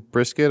Fries and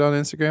Brisket on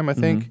Instagram, I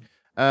think.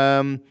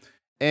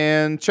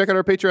 And check out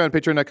our Patreon,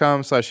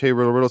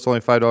 patreon.com/HeyRiddleRiddle. It's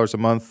only $5 a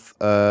month.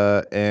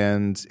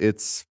 And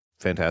it's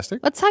fantastic.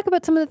 Let's talk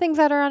about some of the things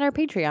that are on our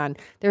Patreon.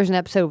 There's an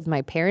episode with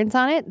my parents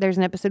on it. There's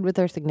an episode with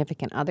our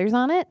significant others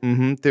on it.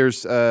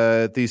 There's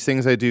these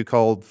things I do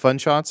called fun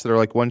shots that are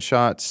like one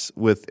shots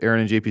with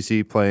Aaron and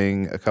JPC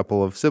playing a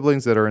couple of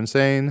siblings that are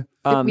insane.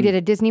 We did a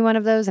Disney one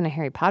of those and a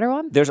Harry Potter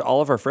one. There's all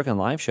of our freaking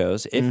live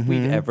shows. If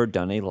we've ever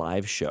done a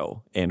live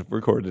show and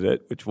recorded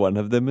it, which one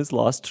of them is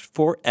lost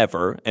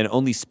forever, and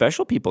only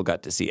special people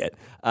got to see it,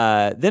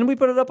 then we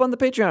put it up on the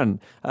Patreon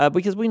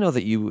because we know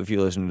that if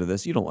you're listening to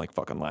this, you don't like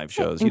fucking live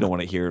shows. You don't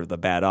want to hear the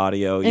bad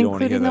audio. You don't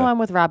want to hear including the one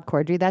with Rob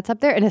Corddry. That's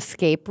up there. An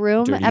escape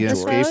room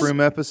episode. Escape room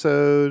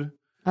episode.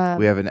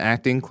 We have an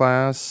acting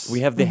class.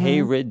 We have the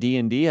Hey Rid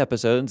D&D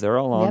episodes. They're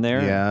all on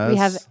there. Yes. We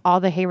have all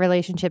the Hey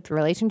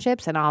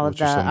relationships, and all of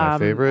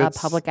the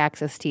public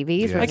access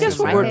TVs. Yes. I guess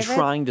what we're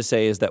trying to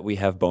say is that we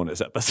have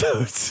bonus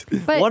episodes.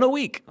 One a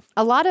week.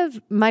 A lot of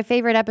my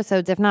favorite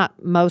episodes, if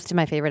not most of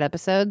my favorite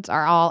episodes,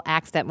 are all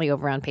accidentally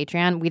over on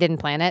Patreon. We didn't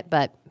plan it,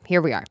 but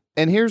here we are.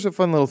 And here's a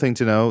fun little thing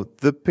to know.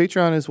 The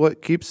Patreon is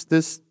what keeps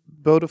this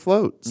boat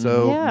afloat.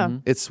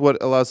 So it's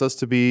what allows us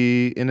to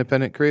be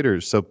independent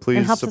creators. So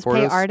please support us. And helps us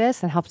pay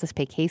artists and helps us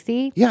pay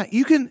Casey. Yeah,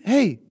 you can,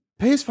 pay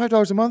us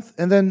 $5 a month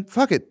and then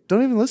fuck it.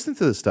 Don't even listen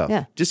to this stuff.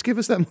 Yeah. Just give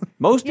us that money.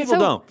 Most people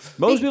don't.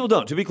 Most people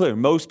don't. To be clear,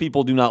 most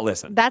people do not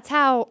listen. That's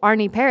how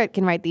Arnie Parrott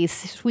can write these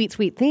sweet,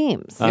 sweet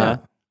themes. Yeah.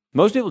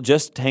 Most people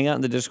just hang out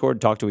in the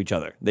Discord, talk to each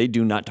other. They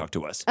do not talk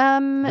to us.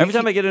 Every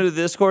time I get into the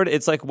Discord,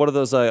 it's like one of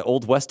those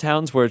old West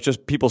towns where it's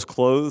just people's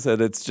clothes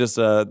and it's just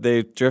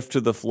they drift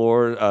to the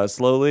floor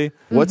slowly.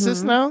 What's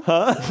this now?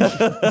 Huh?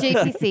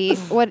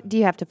 JPC, what do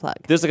you have to plug?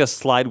 There's like a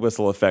slide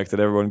whistle effect that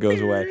everyone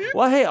goes away.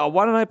 Well, hey,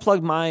 why don't I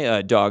plug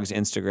my dog's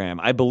Instagram?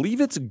 I believe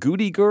it's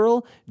Goody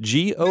Girl,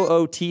 GOOTIEGURL,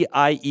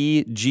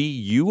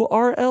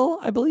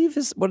 I believe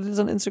is what it is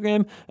on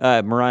Instagram.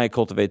 Mariah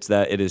cultivates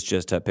that. It is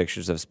just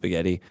pictures of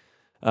spaghetti.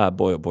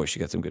 Boy, oh boy, she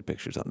got some good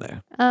pictures on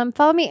there.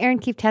 Follow me, Aaron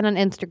Keep 10 on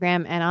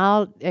Instagram,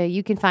 and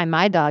you can find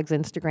my dog's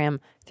Instagram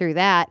through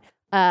that.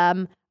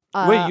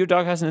 Wait, your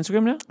dog has an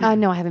Instagram now?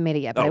 No, I haven't made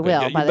it yet, but I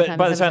will. Yeah,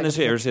 by the time this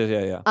airs,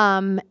 yeah.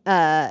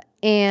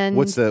 And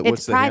what's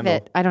it's the private.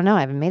 handle? I don't know.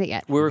 I haven't made it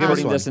yet. We're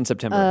recording this in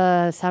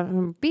September.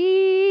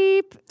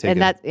 Beep. Take and it.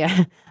 that's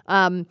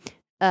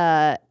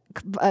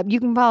you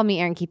can follow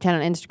me, Aaron Keep 10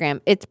 on Instagram.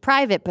 It's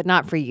private, but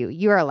not for you.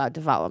 You are allowed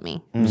to follow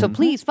me. So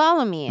please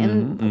follow me,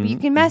 and you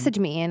can message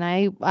me. And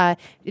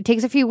it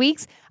takes a few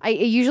weeks. I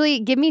usually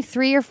give me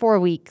 3 or 4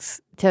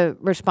 weeks to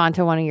respond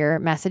to one of your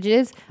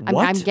messages.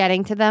 I'm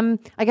getting to them.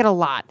 I get a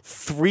lot.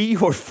 3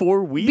 or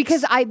 4 weeks?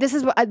 Because this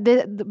is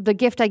the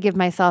gift I give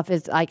myself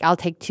is like I'll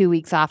take 2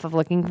 weeks off of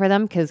looking for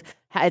them because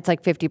it's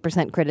like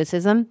 50%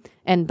 criticism.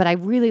 But I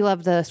really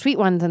love the sweet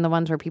ones and the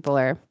ones where people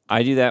are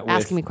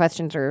asking me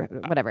questions or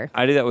whatever.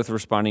 I do that with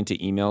responding to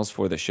emails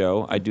for the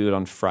show. I do it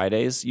on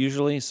Fridays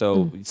usually.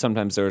 So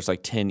sometimes there's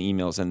like 10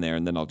 emails in there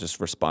and then I'll just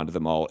respond to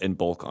them all in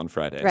bulk on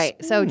Fridays. Right.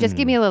 So just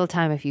give me a little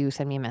time if you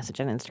send me a message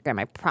on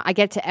Instagram. I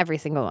get to every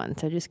single one.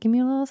 So just give me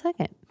a little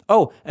second.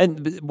 Oh,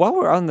 and while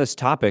we're on this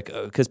topic,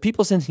 because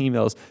people send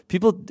emails,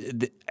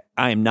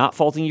 I am not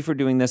faulting you for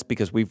doing this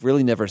because we've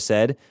really never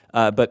said,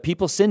 but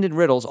people send in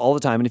riddles all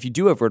the time. And if you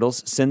do have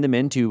riddles, send them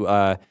into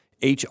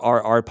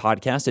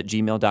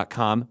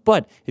hrrpodcast@gmail.com.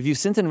 But if you've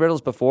sent in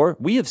riddles before,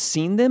 we have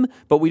seen them,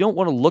 but we don't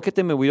want to look at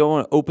them and we don't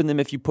want to open them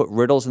if you put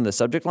riddles in the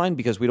subject line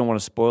because we don't want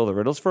to spoil the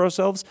riddles for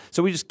ourselves.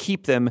 So we just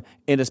keep them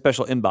in a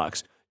special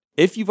inbox.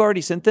 If you've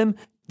already sent them,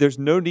 there's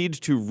no need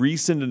to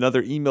resend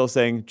another email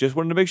saying, just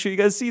wanted to make sure you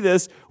guys see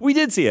this. We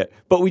did see it,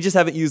 but we just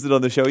haven't used it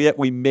on the show yet.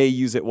 We may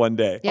use it one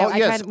day. Yeah,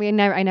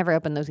 I never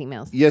open those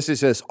emails.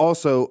 Yes.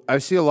 Also, I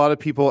see a lot of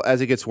people as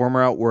it gets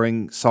warmer out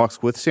wearing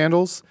socks with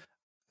sandals.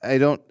 I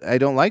don't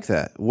like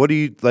that. What do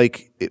you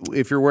like?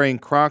 If you're wearing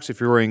Crocs, if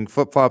you're wearing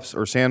flip-flops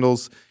or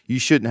sandals, you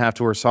shouldn't have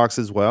to wear socks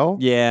as well.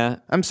 Yeah.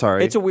 I'm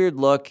sorry. It's a weird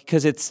look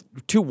because it's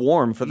too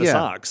warm for the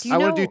socks. I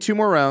want to do 2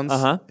 more rounds.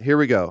 Here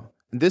we go.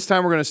 This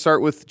time we're going to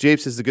start with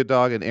Japes as the good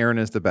dog and Aaron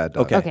as the bad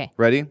dog. Okay.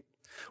 Ready?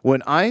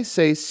 When I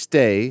say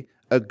stay,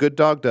 a good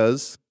dog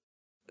does...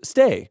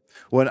 Stay.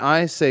 When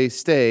I say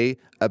stay,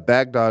 a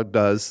bad dog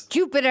does...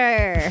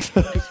 Jupiter!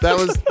 That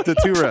was the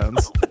 2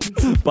 rounds.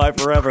 Bye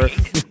forever.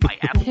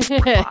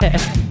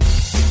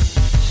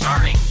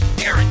 Starring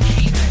Aaron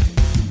Keith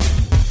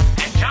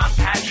and John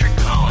Patrick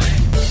Cohen.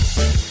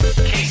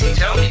 Casey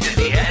Tony did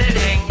the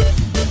editing.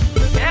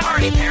 And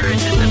Marty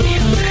Parrish did the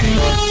music.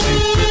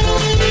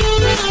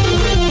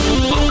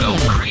 Logo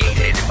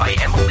created by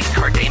Emily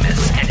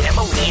Cardamus and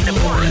Emmeline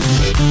Morris.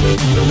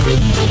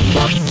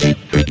 1, 2,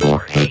 3, 4,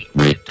 hey,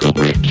 riddle.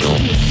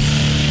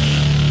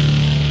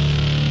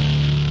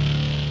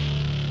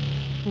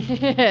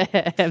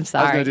 I'm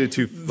sorry. I was going to do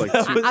 2.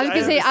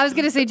 I was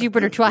gonna say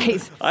Jupiter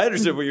twice. I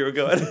understood where you were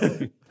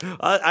going.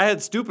 I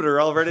had Stupider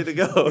all ready to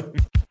go.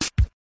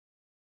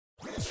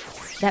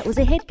 That was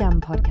a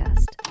HeadGum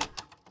podcast.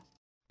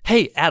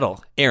 Hey,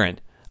 Adel, Aaron,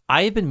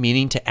 I have been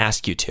meaning to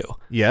ask you two.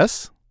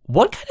 Yes?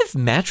 What kind of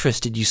mattress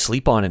did you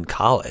sleep on in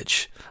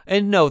college?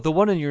 And no, the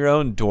one in your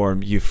own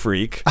dorm, you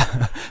freak.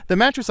 The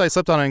mattress I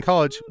slept on in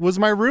college was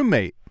my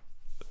roommate.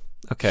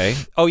 Okay.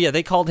 Oh, yeah,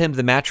 they called him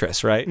the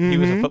mattress, right? Mm-hmm. He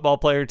was a football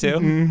player, too?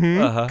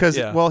 Mm-hmm. Because,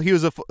 he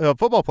was a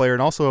football player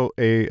and also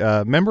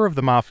a member of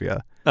the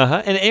mafia.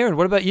 Uh-huh. And Aaron,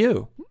 what about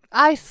you?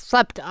 I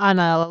slept on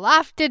a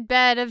lofted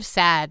bed of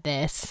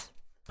sadness.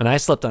 And I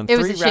slept on 3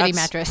 rats. It was a shitty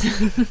mattress.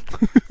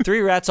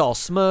 3 rats all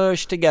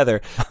smushed together.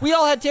 We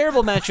all had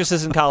terrible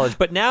mattresses in college,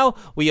 but now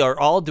we are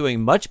all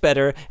doing much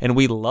better, and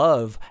we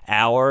love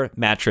our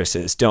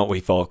mattresses, don't we,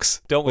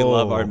 folks? Don't we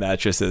love our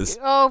mattresses?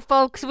 Oh,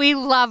 folks, we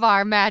love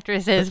our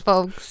mattresses,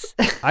 folks.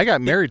 I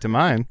got married to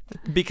mine.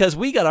 Because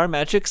we got our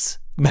mattresses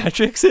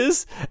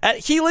at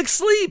Helix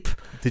Sleep.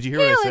 Did you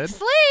hear what I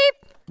said?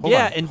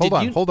 Helix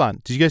Sleep. Hold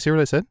on. Did you guys hear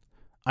what I said?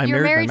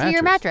 You're married to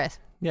your mattress.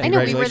 Yeah, I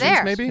know, we were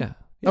there. Maybe? Yeah.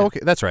 Oh,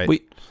 okay, that's right.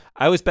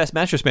 I was best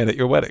mattress man at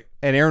your wedding.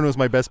 And Aaron was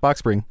my best box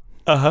spring.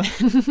 Uh-huh.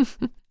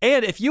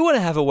 And if you want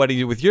to have a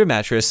wedding with your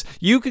mattress,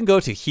 you can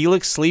go to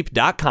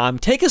helixsleep.com,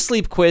 take a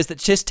sleep quiz that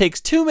just takes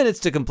 2 minutes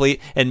to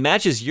complete and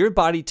matches your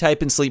body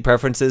type and sleep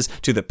preferences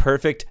to the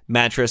perfect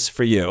mattress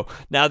for you.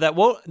 Now, that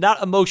won't,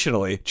 not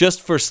emotionally,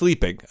 just for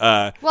sleeping.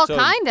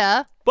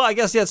 Kinda. Well, I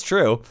guess that's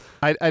true.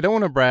 I don't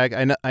want to brag.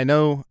 I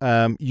know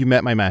you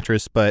met my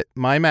mattress, but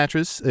my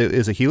mattress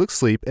is a Helix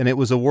Sleep, and it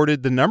was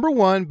awarded the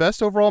 #1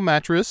 best overall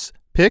mattress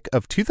pick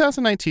of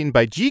 2019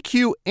 by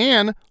GQ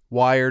and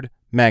Wired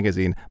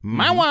magazine.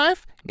 My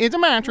wife is a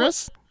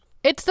mattress.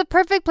 It's the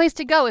perfect place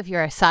to go if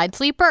you're a side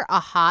sleeper, a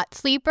hot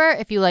sleeper,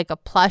 if you like a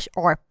plush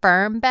or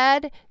firm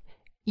bed.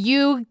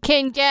 You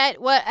can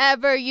get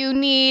whatever you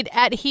need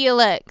at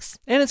Helix.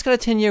 And it's got a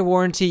 10-year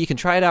warranty. You can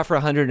try it out for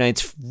 100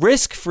 nights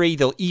risk-free.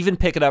 They'll even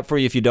pick it up for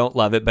you if you don't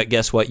love it, but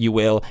guess what? You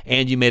will.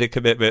 And you made a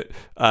commitment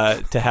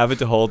to have it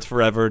to hold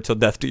forever till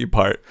death do you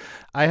part.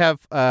 I have,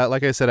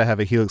 like I said, I have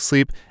a Helix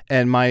Sleep,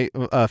 and my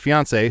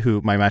fiance,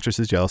 who my mattress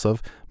is jealous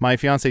of, my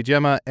fiance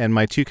Gemma, and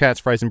my 2 cats,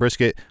 Fries and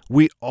Brisket,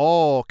 we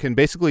all can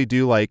basically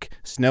do like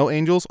snow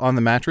angels on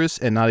the mattress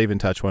and not even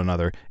touch one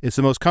another. It's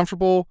the most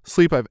comfortable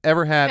sleep I've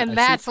ever had. And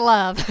that's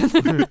love.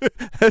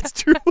 That's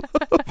true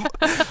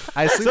love.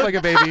 I sleep like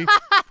a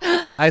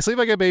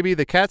baby.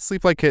 The cats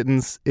sleep like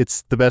kittens.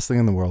 It's the best thing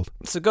in the world.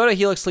 So go to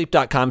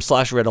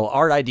helixsleep.com/riddle,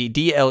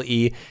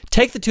 RIDDLE.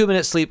 Take the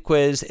 2-minute sleep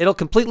quiz. It'll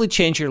completely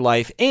change your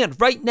life. And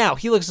right now,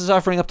 Helix is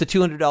offering up to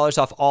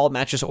 $200 off all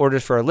mattress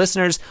orders for our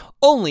listeners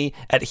only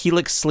at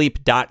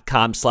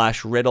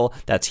helixsleep.com/riddle.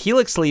 That's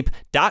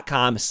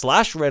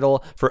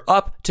helixsleep.com/riddle for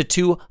up to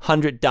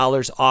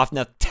 $200 off.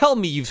 Now tell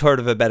me you've heard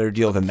of a better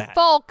deal than that.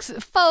 Folks,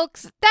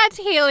 that's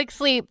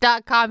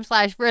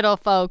helixsleep.com/riddle,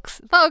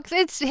 folks. Folks,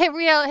 it's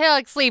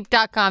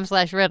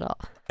helixsleep.com/riddle.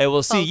 And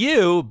we'll see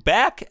you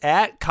back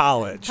at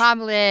college.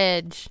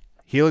 College.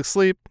 Helix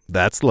Sleep,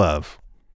 that's love.